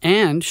 So.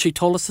 And she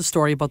told us the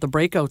story about the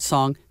breakout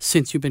song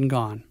 "Since You've Been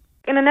Gone."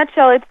 In a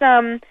nutshell,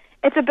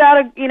 it's about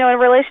a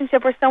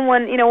relationship where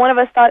someone, you know, one of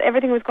us thought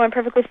everything was going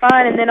perfectly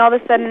fine, and then all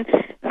of a sudden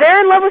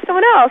they're in love with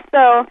someone else.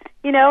 So,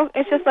 you know,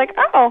 it's just like,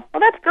 oh, well,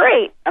 that's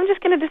great. I'm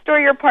just going to destroy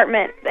your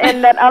apartment,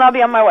 and I'll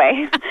be on my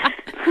way.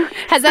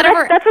 Has that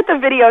ever? That's what the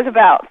video's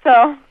about.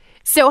 So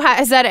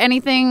has that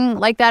anything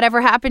like that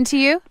ever happened to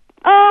you?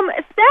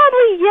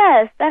 Sadly,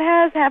 yes, that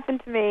has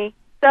happened to me.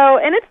 So,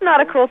 and it's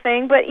not a cool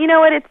thing, but you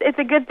know what? It's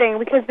a good thing,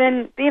 because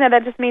then, you know,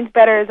 that just means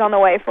better is on the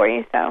way for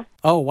you. So.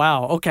 Oh,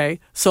 wow. Okay.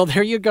 So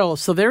there you go.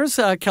 So there's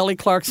Kelly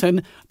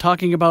Clarkson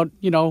talking about,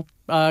 you know,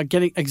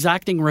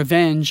 exacting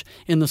revenge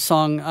in the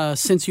song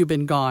 "Since You've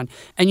Been Gone."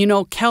 And, you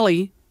know,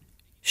 Kelly,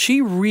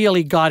 she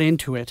really got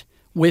into it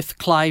with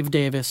Clive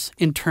Davis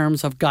in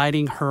terms of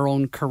guiding her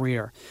own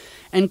career.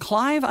 And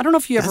Clive, I don't know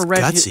if you ever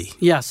read gutsy.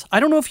 Yes, I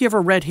don't know if you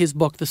ever read his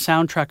book, The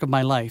Soundtrack of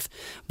My Life,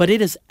 but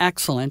it is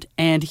excellent,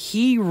 and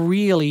he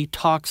really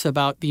talks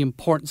about the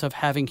importance of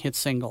having hit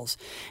singles.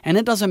 And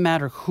it doesn't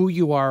matter who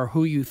you are,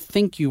 who you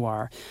think you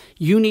are,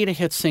 you need a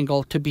hit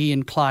single to be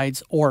in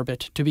Clyde's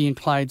orbit, to be in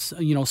Clyde's,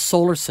 you know,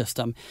 solar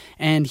system.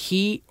 And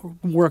he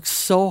works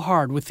so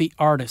hard with the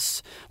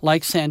artists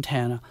like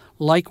Santana,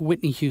 like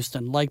Whitney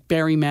Houston, like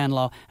Barry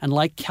Manilow, and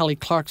like Kelly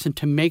Clarkson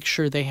to make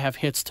sure they have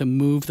hits to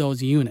move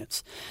those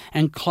units.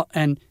 And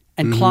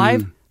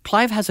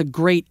Clive has a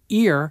great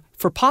ear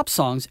for pop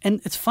songs,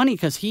 and it's funny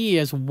because he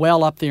is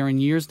well up there in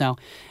years now,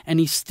 and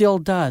he still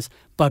does.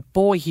 But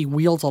boy, he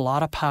wields a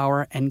lot of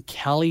power, and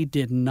Kelly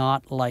did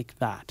not like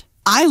that.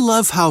 I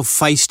love how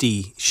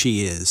feisty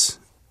she is,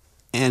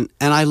 and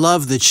I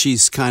love that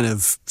she's kind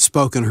of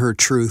spoken her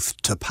truth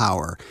to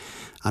power.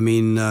 I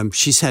mean,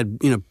 she's had,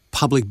 you know,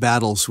 public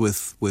battles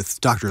with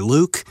Dr.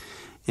 Luke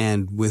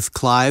and with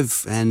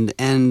Clive, and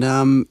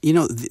you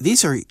know,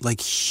 these are like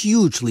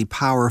hugely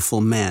powerful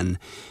men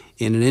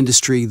in an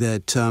industry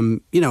that,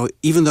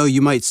 even though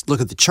you might look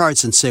at the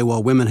charts and say,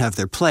 well, women have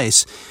their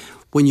place,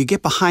 when you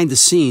get behind the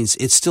scenes,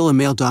 it's still a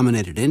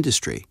male-dominated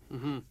industry.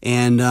 Mm-hmm.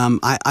 And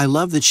I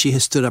love that she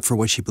has stood up for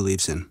what she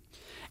believes in.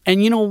 And,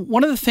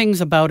 one of the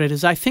things about it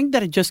is I think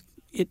that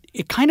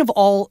it kind of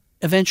all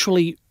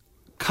eventually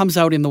comes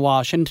out in the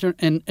wash.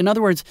 And in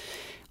other words,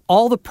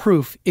 all the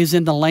proof is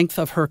in the length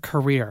of her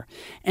career.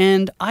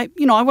 And I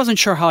wasn't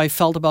sure how I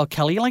felt about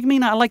Kelly.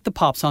 I like the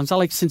pop songs. I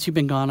like Since You've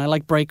Been Gone. I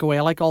like Breakaway.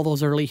 I like all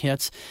those early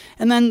hits.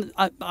 And then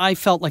I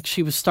felt like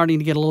she was starting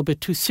to get a little bit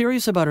too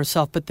serious about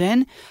herself. But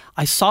then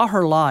I saw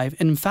her live.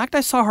 And in fact,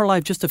 I saw her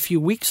live just a few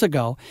weeks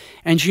ago.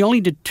 And she only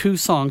did 2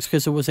 songs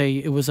because it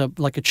was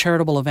like a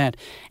charitable event.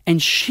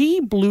 And she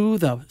blew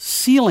the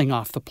ceiling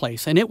off the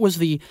place. And it was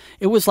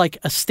like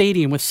a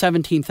stadium with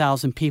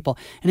 17,000 people.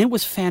 And it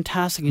was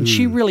fantastic. And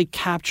she really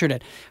captured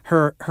it.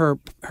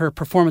 Her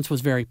performance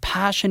was very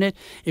passionate.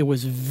 It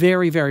was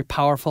very, very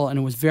powerful, and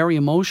it was very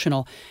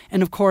emotional.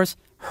 And of course,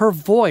 her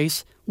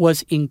voice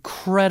was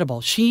incredible.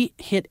 She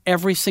hit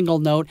every single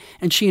note,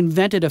 and she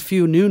invented a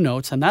few new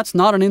notes, and that's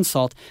not an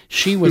insult.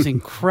 She was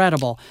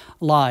incredible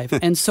live.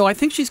 And so I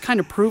think she's kind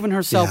of proven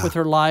herself with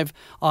her live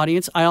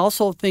audience. I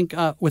also think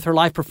with her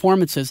live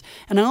performances,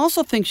 and I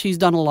also think she's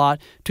done a lot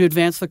to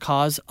advance the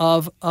cause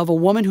of a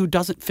woman who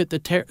doesn't fit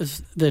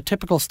the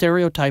typical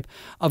stereotype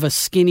of a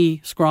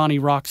skinny, scrawny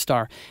rock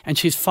star. And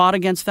she's fought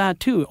against that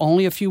too.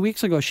 Only a few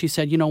weeks ago, she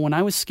said, when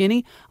I was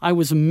skinny, I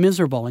was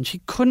miserable, and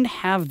she couldn't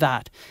have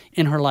that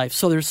in her life.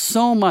 So there's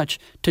so much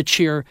to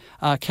cheer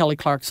Kelly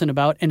Clarkson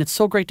about, and it's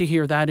so great to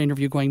hear that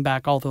interview going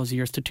back all those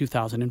years to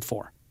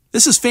 2004.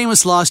 This is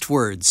Famous Lost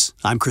Words.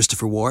 I'm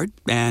Christopher Ward,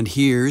 and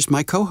here's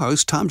my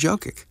co-host, Tom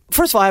Jokic.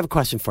 First of all, I have a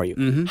question for you.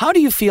 Mm-hmm. How do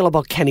you feel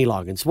about Kenny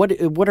Loggins?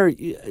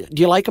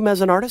 Do you like him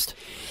as an artist?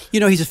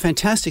 He's a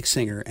fantastic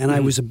singer, and I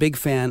was a big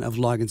fan of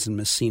Loggins and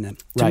Messina.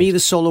 To me, the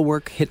solo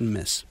work, hit and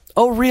miss.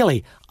 Oh,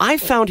 really? I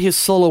found his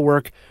solo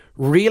work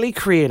really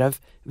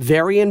creative,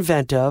 very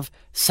inventive,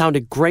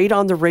 sounded great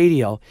on the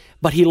radio,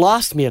 but he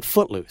lost me at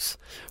Footloose,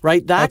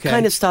 right? That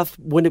kind of stuff,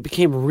 when it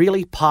became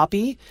really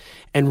poppy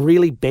and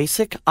really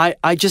basic,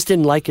 I just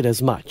didn't like it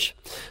as much.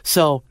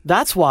 So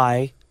that's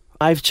why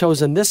I've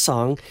chosen this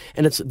song,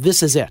 and it's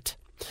This Is It.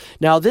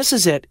 Now, This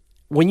Is It,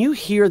 when you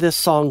hear this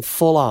song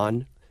full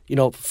on,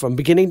 from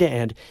beginning to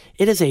end,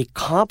 it is a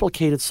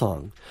complicated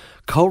song,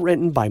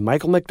 co-written by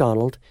Michael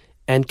McDonald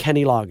and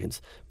Kenny Loggins.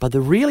 But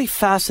the really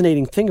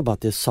fascinating thing about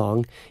this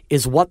song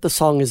is what the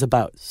song is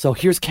about. So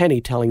here's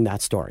Kenny telling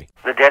that story.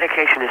 The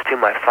dedication is to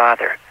my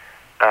father,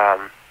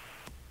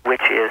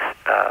 which is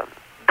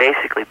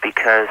basically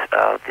because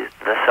of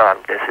the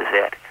song, This Is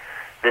It.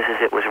 This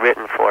Is It was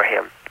written for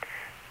him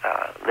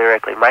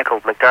lyrically.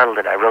 Michael McDonald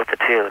and I wrote the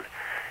tune,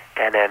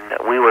 and then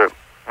we were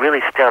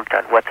really stumped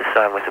on what the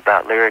song was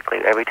about lyrically.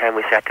 Every time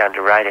we sat down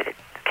to write it, it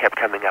kept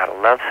coming out a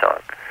love song,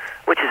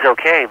 which is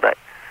okay, but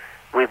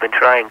we've been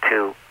trying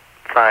to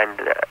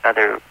find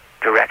other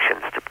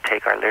directions to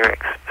take our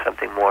lyrics,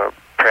 something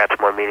perhaps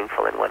more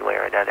meaningful in one way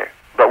or another.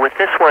 But with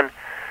this one,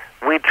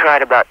 we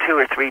tried about 2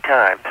 or 3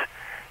 times,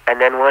 and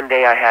then one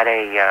day I had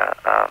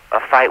a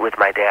fight with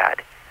my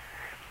dad,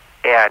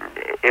 and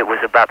it was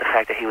about the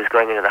fact that he was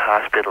going into the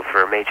hospital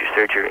for a major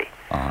surgery.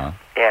 Uh-huh.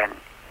 And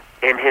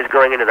in his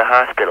going into the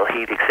hospital,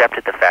 he'd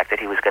accepted the fact that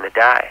he was going to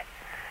die,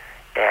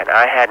 and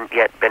I hadn't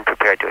yet been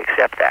prepared to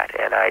accept that,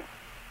 and I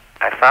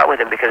fought with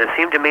him because it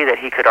seemed to me that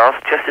he could also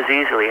just as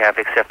easily have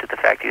accepted the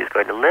fact he was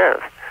going to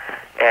live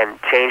and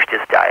changed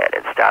his diet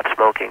and stopped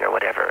smoking or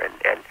whatever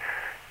and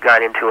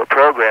gone into a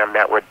program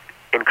that would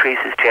increase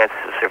his chances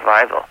of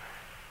survival.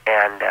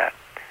 And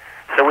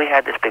so we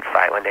had this big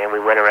fight one day, and we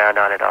went around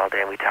on it all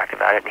day, and we talked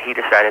about it, and he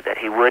decided that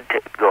he would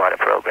go on a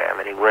program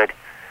and he would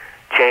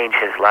change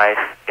his life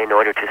in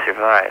order to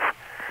survive.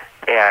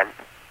 And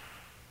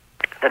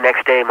the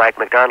next day, Mike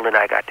McDonald and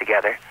I got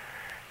together,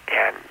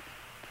 and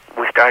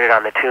we started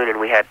on the tune,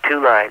 and we had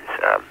 2 lines.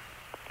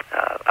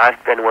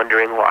 I've been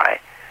wondering why,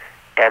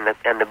 and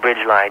the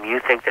bridge line, you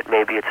think that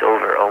maybe it's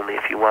over only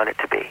if you want it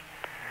to be.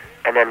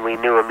 And then we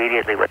knew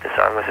immediately what the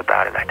song was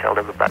about, and I told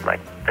him about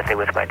the thing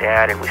with my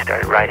dad, and we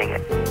started writing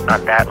it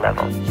on that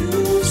level.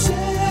 You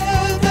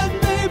said that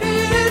maybe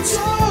it's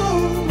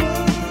over,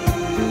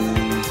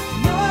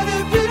 not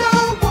if you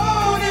don't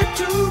want it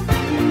to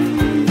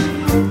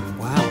be.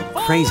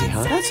 Wow, crazy,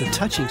 huh? That's a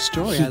touching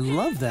story. I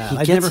love that.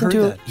 I've never heard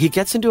that. He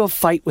gets into a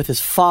fight with his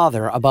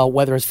father about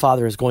whether his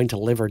father is going to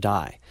live or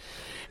die,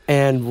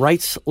 and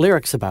writes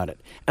lyrics about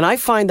it. And I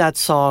find that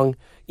song,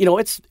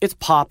 it's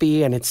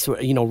poppy and it's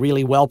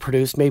really well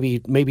produced,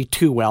 maybe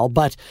too well,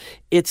 but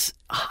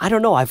I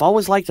don't know. I've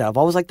always liked it. I've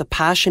always liked the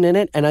passion in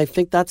it, and I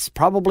think that's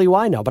probably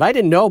why now. But I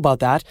didn't know about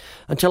that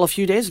until a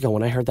few days ago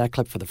when I heard that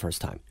clip for the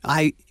first time.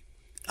 I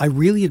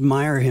really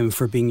admire him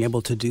for being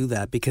able to do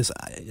that, because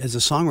as a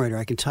songwriter,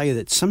 I can tell you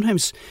that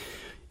sometimes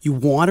you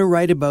want to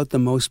write about the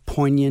most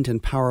poignant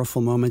and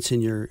powerful moments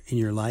in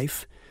your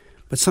life,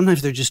 but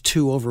sometimes they're just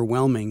too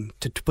overwhelming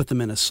to put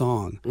them in a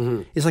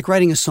song. It's like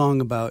writing a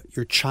song about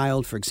your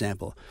child, for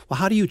example. Well,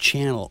 how do you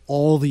channel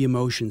all the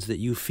emotions that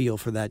you feel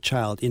for that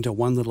child into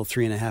one little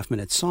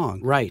 3.5-minute song?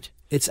 Right.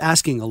 It's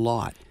asking a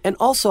lot. And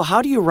also,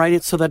 how do you write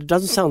it so that it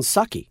doesn't sound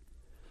sucky?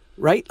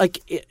 Right?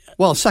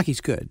 Well,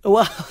 sucky's good.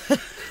 Well,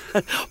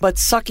 but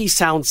sucky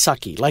sounds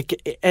sucky.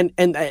 And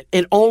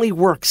it only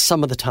works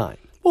some of the time.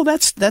 Well,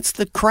 that's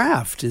the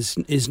craft is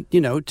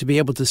to be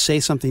able to say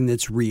something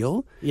that's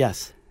real.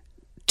 Yes.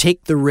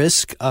 Take the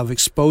risk of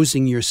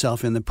exposing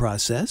yourself in the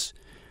process.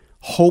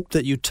 Hope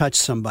that you touch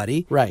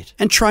somebody. Right.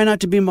 And try not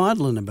to be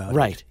maudlin about it.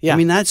 Right. Yeah. I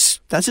mean, that's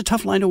a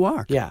tough line to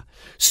walk. Yeah.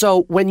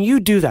 So when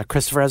you do that,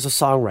 Christopher, as a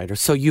songwriter,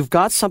 so you've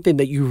got something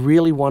that you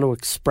really want to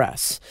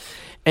express.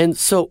 And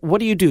so what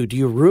do? Do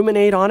you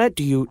ruminate on it?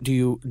 Do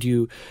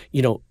you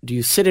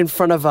sit in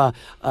front of a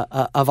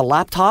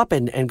laptop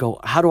and go,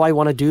 how do I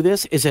want to do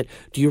this? Is it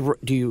do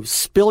you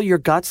spill your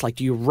guts? Like,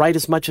 do you write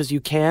as much as you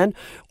can,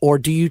 or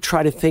do you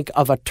try to think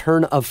of a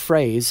turn of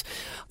phrase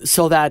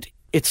so that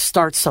it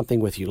starts something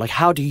with you? Like,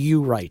 how do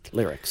you write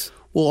lyrics?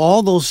 Well,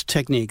 all those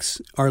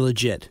techniques are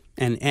legit.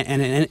 And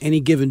any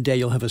given day,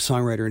 you'll have a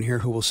songwriter in here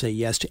who will say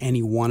yes to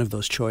any one of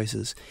those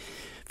choices.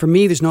 For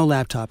me, there's no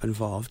laptop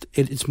involved.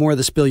 It's more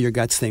the spill your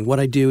guts thing. What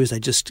I do is I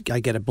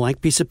get a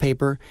blank piece of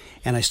paper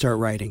and I start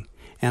writing.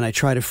 And I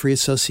try to free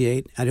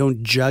associate. I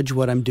don't judge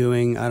what I'm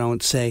doing. I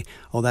don't say,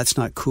 oh, that's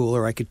not cool,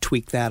 or I could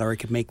tweak that, or I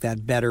could make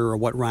that better, or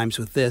what rhymes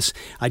with this.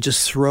 I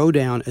just throw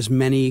down as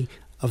many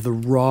of the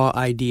raw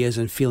ideas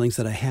and feelings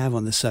that I have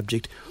on the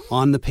subject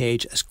on the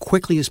page as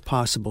quickly as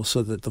possible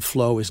so that the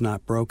flow is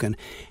not broken.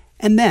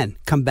 And then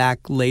come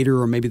back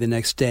later or maybe the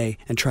next day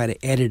and try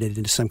to edit it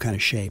into some kind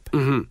of shape.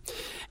 Mm-hmm.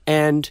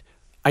 And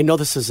I know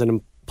this is an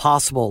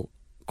impossible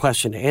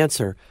question to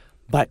answer,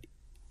 but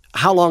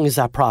how long is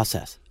that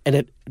process?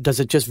 And does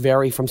it just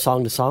vary from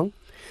song to song?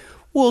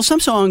 Well, some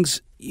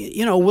songs,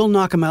 we'll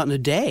knock them out in a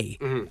day,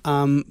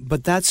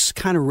 but that's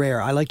kind of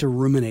rare. I like to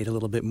ruminate a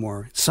little bit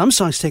more. Some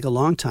songs take a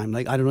long time.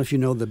 Like, I don't know if you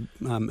know the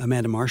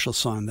Amanda Marshall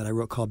song that I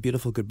wrote called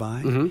Beautiful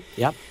Goodbye. Mm-hmm.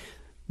 Yep.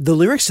 The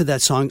lyrics to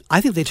that song,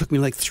 I think they took me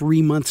like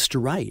 3 months to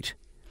write.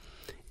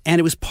 And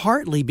it was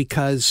partly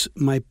because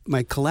my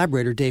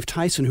collaborator, Dave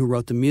Tyson, who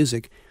wrote the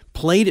music,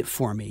 played it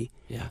for me.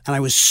 Yeah. And I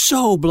was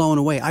so blown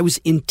away. I was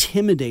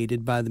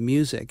intimidated by the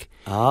music.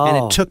 Oh. And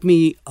it took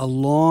me a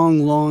long,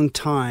 long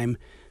time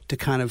to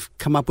kind of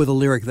come up with a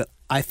lyric that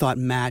I thought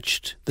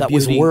matched the beauty.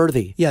 Was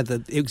worthy. Yeah,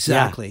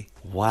 exactly.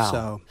 Yeah. Wow.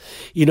 So,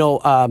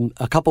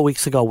 a couple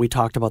weeks ago, we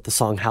talked about the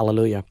song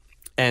Hallelujah.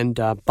 And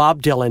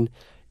Bob Dylan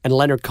and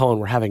Leonard Cohen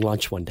were having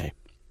lunch one day.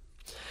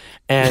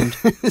 And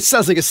it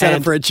sounds like a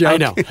setup for a joke.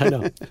 I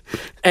know.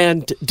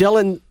 And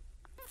Dylan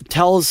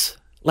tells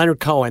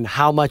Leonard Cohen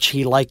how much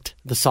he liked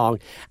the song,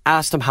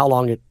 asked him how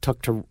long it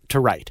took to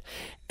write.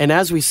 And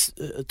as we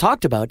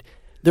talked about,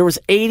 there was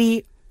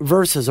 80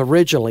 verses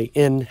originally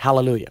in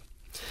Hallelujah.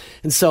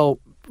 And so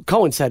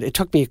Cohen said, it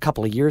took me a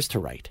couple of years to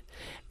write.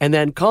 And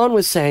then Cohen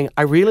was saying,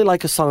 I really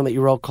like a song that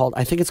you wrote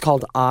I think it's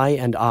called I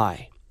and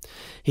I.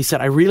 He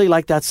said, I really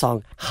like that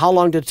song. How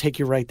long did it take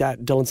you to write that?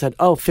 Dylan said,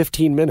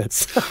 15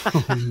 minutes.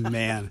 Oh,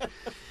 man.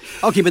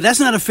 Okay, but that's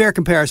not a fair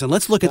comparison.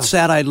 Let's look at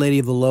Sad-Eyed Lady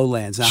of the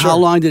Lowlands. Now, Sure. How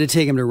long did it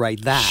take him to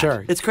write that?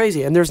 Sure. It's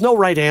crazy. And there's no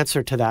right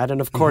answer to that.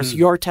 And of course,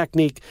 your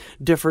technique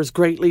differs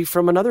greatly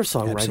from another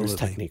songwriter's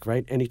Absolutely. technique,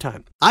 right?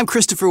 Anytime. I'm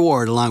Christopher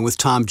Ward, along with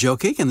Tom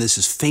Jokic, and this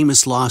is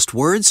Famous Lost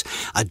Words,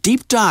 a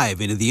deep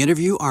dive into the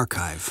interview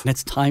archive. And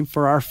it's time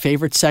for our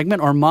favorite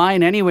segment, or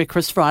mine anyway,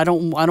 Christopher. I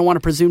don't want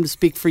to presume to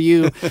speak for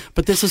you,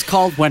 but this is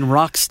called When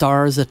Rock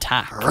Stars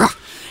Attack.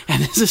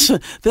 And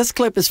this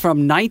clip is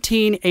from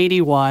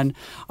 1981,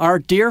 our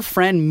dear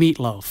friend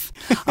Meatloaf.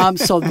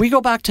 So we go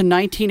back to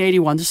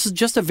 1981. This is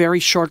just a very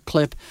short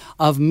clip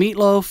of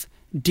Meatloaf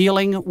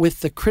dealing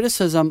with the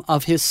criticism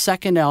of his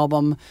second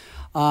album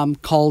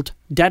called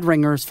Dead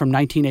Ringers from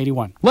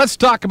 1981. Let's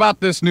talk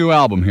about this new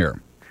album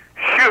here.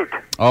 Shoot.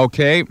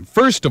 Okay,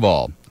 first of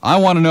all, I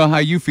want to know how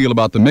you feel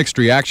about the mixed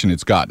reaction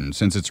it's gotten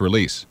since its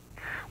release.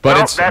 But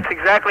Well, that's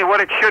exactly what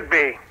it should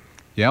be.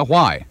 Yeah,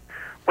 why?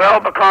 Well,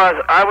 because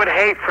I would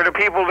hate for the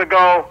people to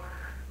go,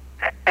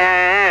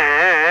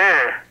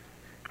 eh.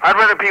 I'd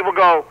rather people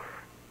go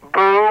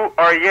boo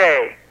or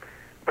yay,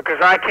 because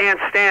I can't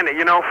stand it.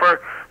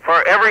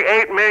 For every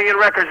 8 million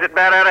records that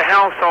Bat Out of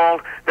Hell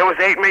sold, there was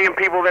 8 million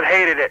people that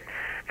hated it.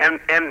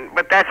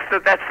 But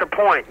that's the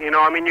point.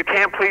 You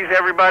can't please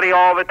everybody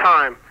all the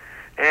time.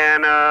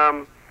 And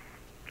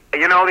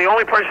the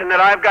only person that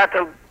I've got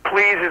to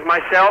please is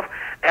myself,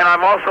 and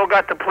I've also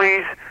got to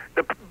please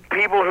the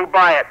people who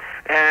buy it.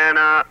 And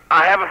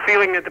I have a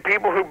feeling that the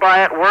people who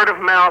buy it, word of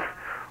mouth,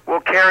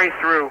 will carry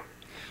through,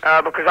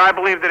 because I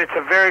believe that it's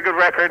a very good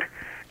record,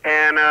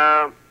 and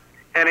I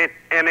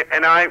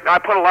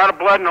put a lot of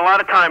blood and a lot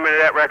of time into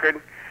that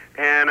record,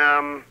 and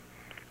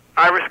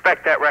I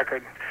respect that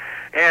record.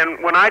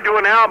 And when I do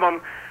an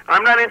album,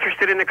 I'm not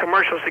interested in the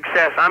commercial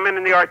success. I'm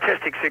in the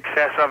artistic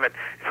success of it.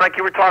 It's like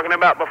you were talking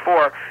about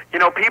before.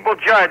 People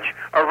judge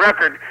a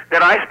record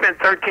that I spent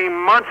 13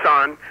 months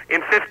on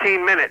in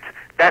 15 minutes.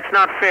 That's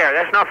not fair.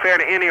 That's not fair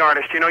to any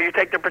artist. You know, you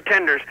take the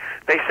Pretenders.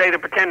 They say the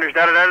Pretenders,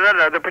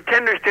 da-da-da-da-da. The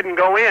Pretenders didn't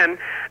go in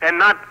and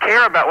not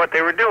care about what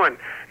they were doing.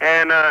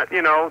 And,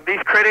 you know, these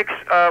critics,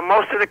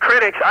 most of the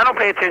critics, I don't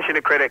pay attention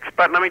to critics,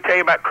 but let me tell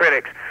you about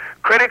critics.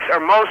 Critics are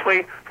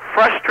mostly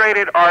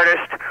frustrated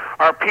artists,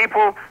 are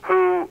people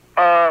who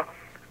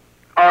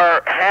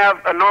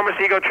have enormous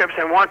ego trips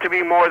and want to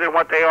be more than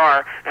what they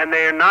are, and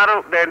they're not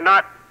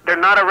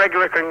a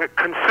regular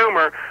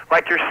consumer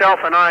like yourself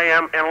and I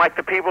am, and like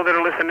the people that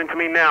are listening to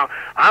me now.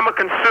 I'm a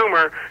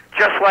consumer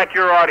just like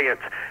your audience,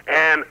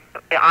 and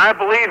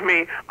believe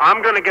me,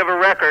 I'm going to give a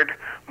record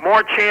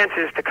more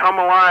chances to come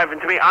alive.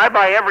 And to me, I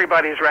buy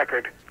everybody's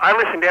record. I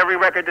listen to every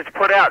record that's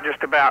put out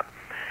just about.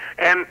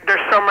 And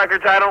there's some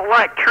records I don't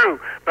like, true,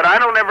 but I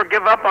don't ever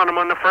give up on them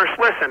on the first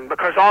listen,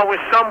 because always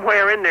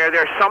somewhere in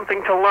there's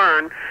something to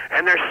learn,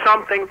 and there's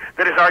something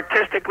that is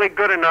artistically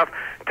good enough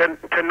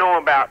to know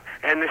about.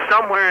 And there's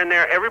somewhere in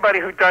there, everybody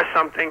who does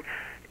something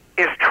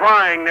is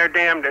trying their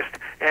damnedest.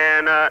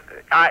 And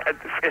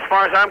as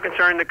far as I'm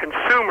concerned, the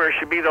consumer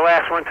should be the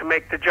last one to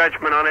make the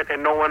judgment on it,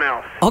 and no one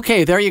else.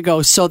 Okay, there you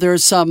go. So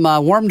there's some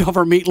warmed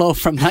over Meatloaf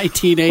from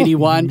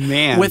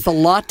 1981 with a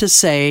lot to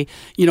say.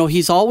 You know,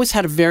 he's always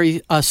had a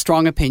very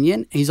strong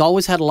opinion. He's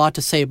always had a lot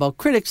to say about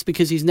critics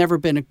because he's never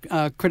been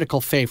a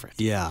critical favorite.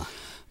 Yeah.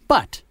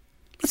 But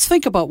let's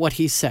think about what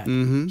he said.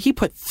 Mm-hmm. He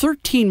put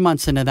 13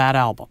 months into that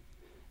album,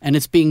 and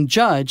it's being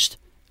judged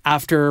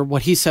after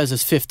what he says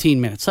is 15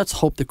 minutes. Let's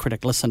hope the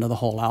critic listened to the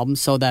whole album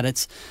so that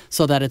it's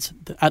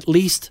at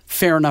least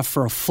fair enough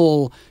for a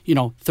full,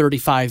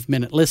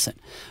 35-minute listen.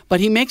 But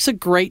he makes a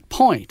great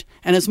point.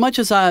 And as much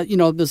as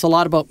there's a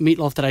lot about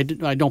Meatloaf that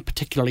I don't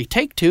particularly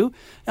take to,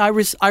 I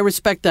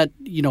respect that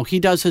he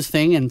does his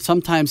thing, and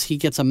sometimes he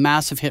gets a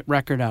massive hit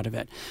record out of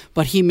it.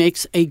 But he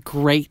makes a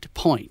great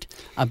point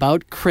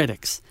about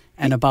critics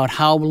and about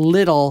how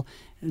little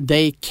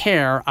they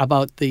care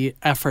about the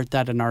effort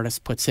that an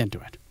artist puts into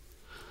it.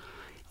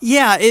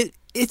 Yeah,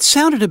 it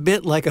sounded a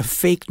bit like a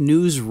fake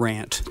news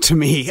rant to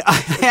me, I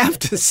have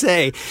to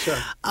say. Sure.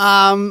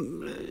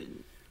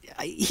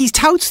 He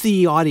touts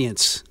the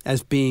audience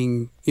as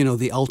being,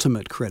 the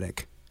ultimate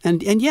critic.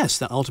 And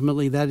yes,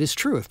 ultimately that is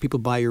true. If people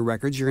buy your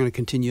records, you're going to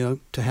continue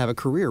to have a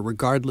career,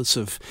 regardless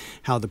of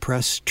how the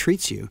press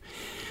treats you.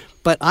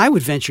 But I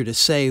would venture to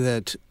say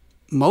that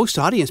most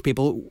audience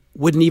people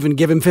wouldn't even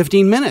give him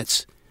 15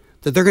 minutes.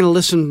 That they're going to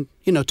listen,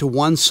 to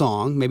one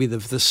song, maybe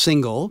the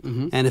single,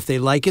 mm-hmm. and if they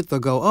like it, they'll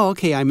go, oh,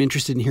 okay, I'm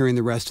interested in hearing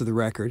the rest of the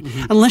record.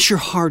 Mm-hmm. Unless you're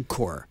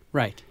hardcore.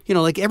 Right.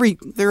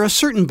 There are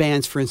certain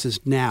bands, for instance,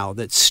 now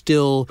that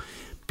still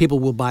people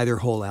will buy their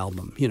whole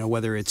album,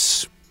 whether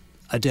it's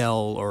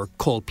Adele or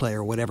Coldplay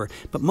or whatever.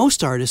 But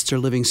most artists are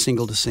living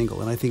single to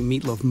single, and I think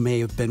Meatloaf may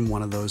have been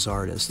one of those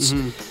artists.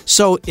 Mm-hmm.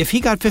 So if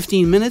he got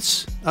 15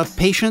 minutes of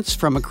patience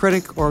from a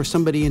critic or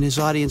somebody in his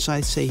audience,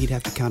 I'd say he'd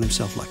have to count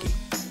himself lucky.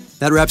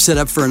 That wraps it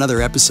up for another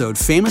episode.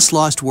 Famous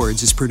Lost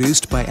Words is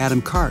produced by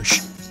Adam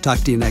Karsh. Talk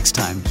to you next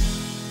time.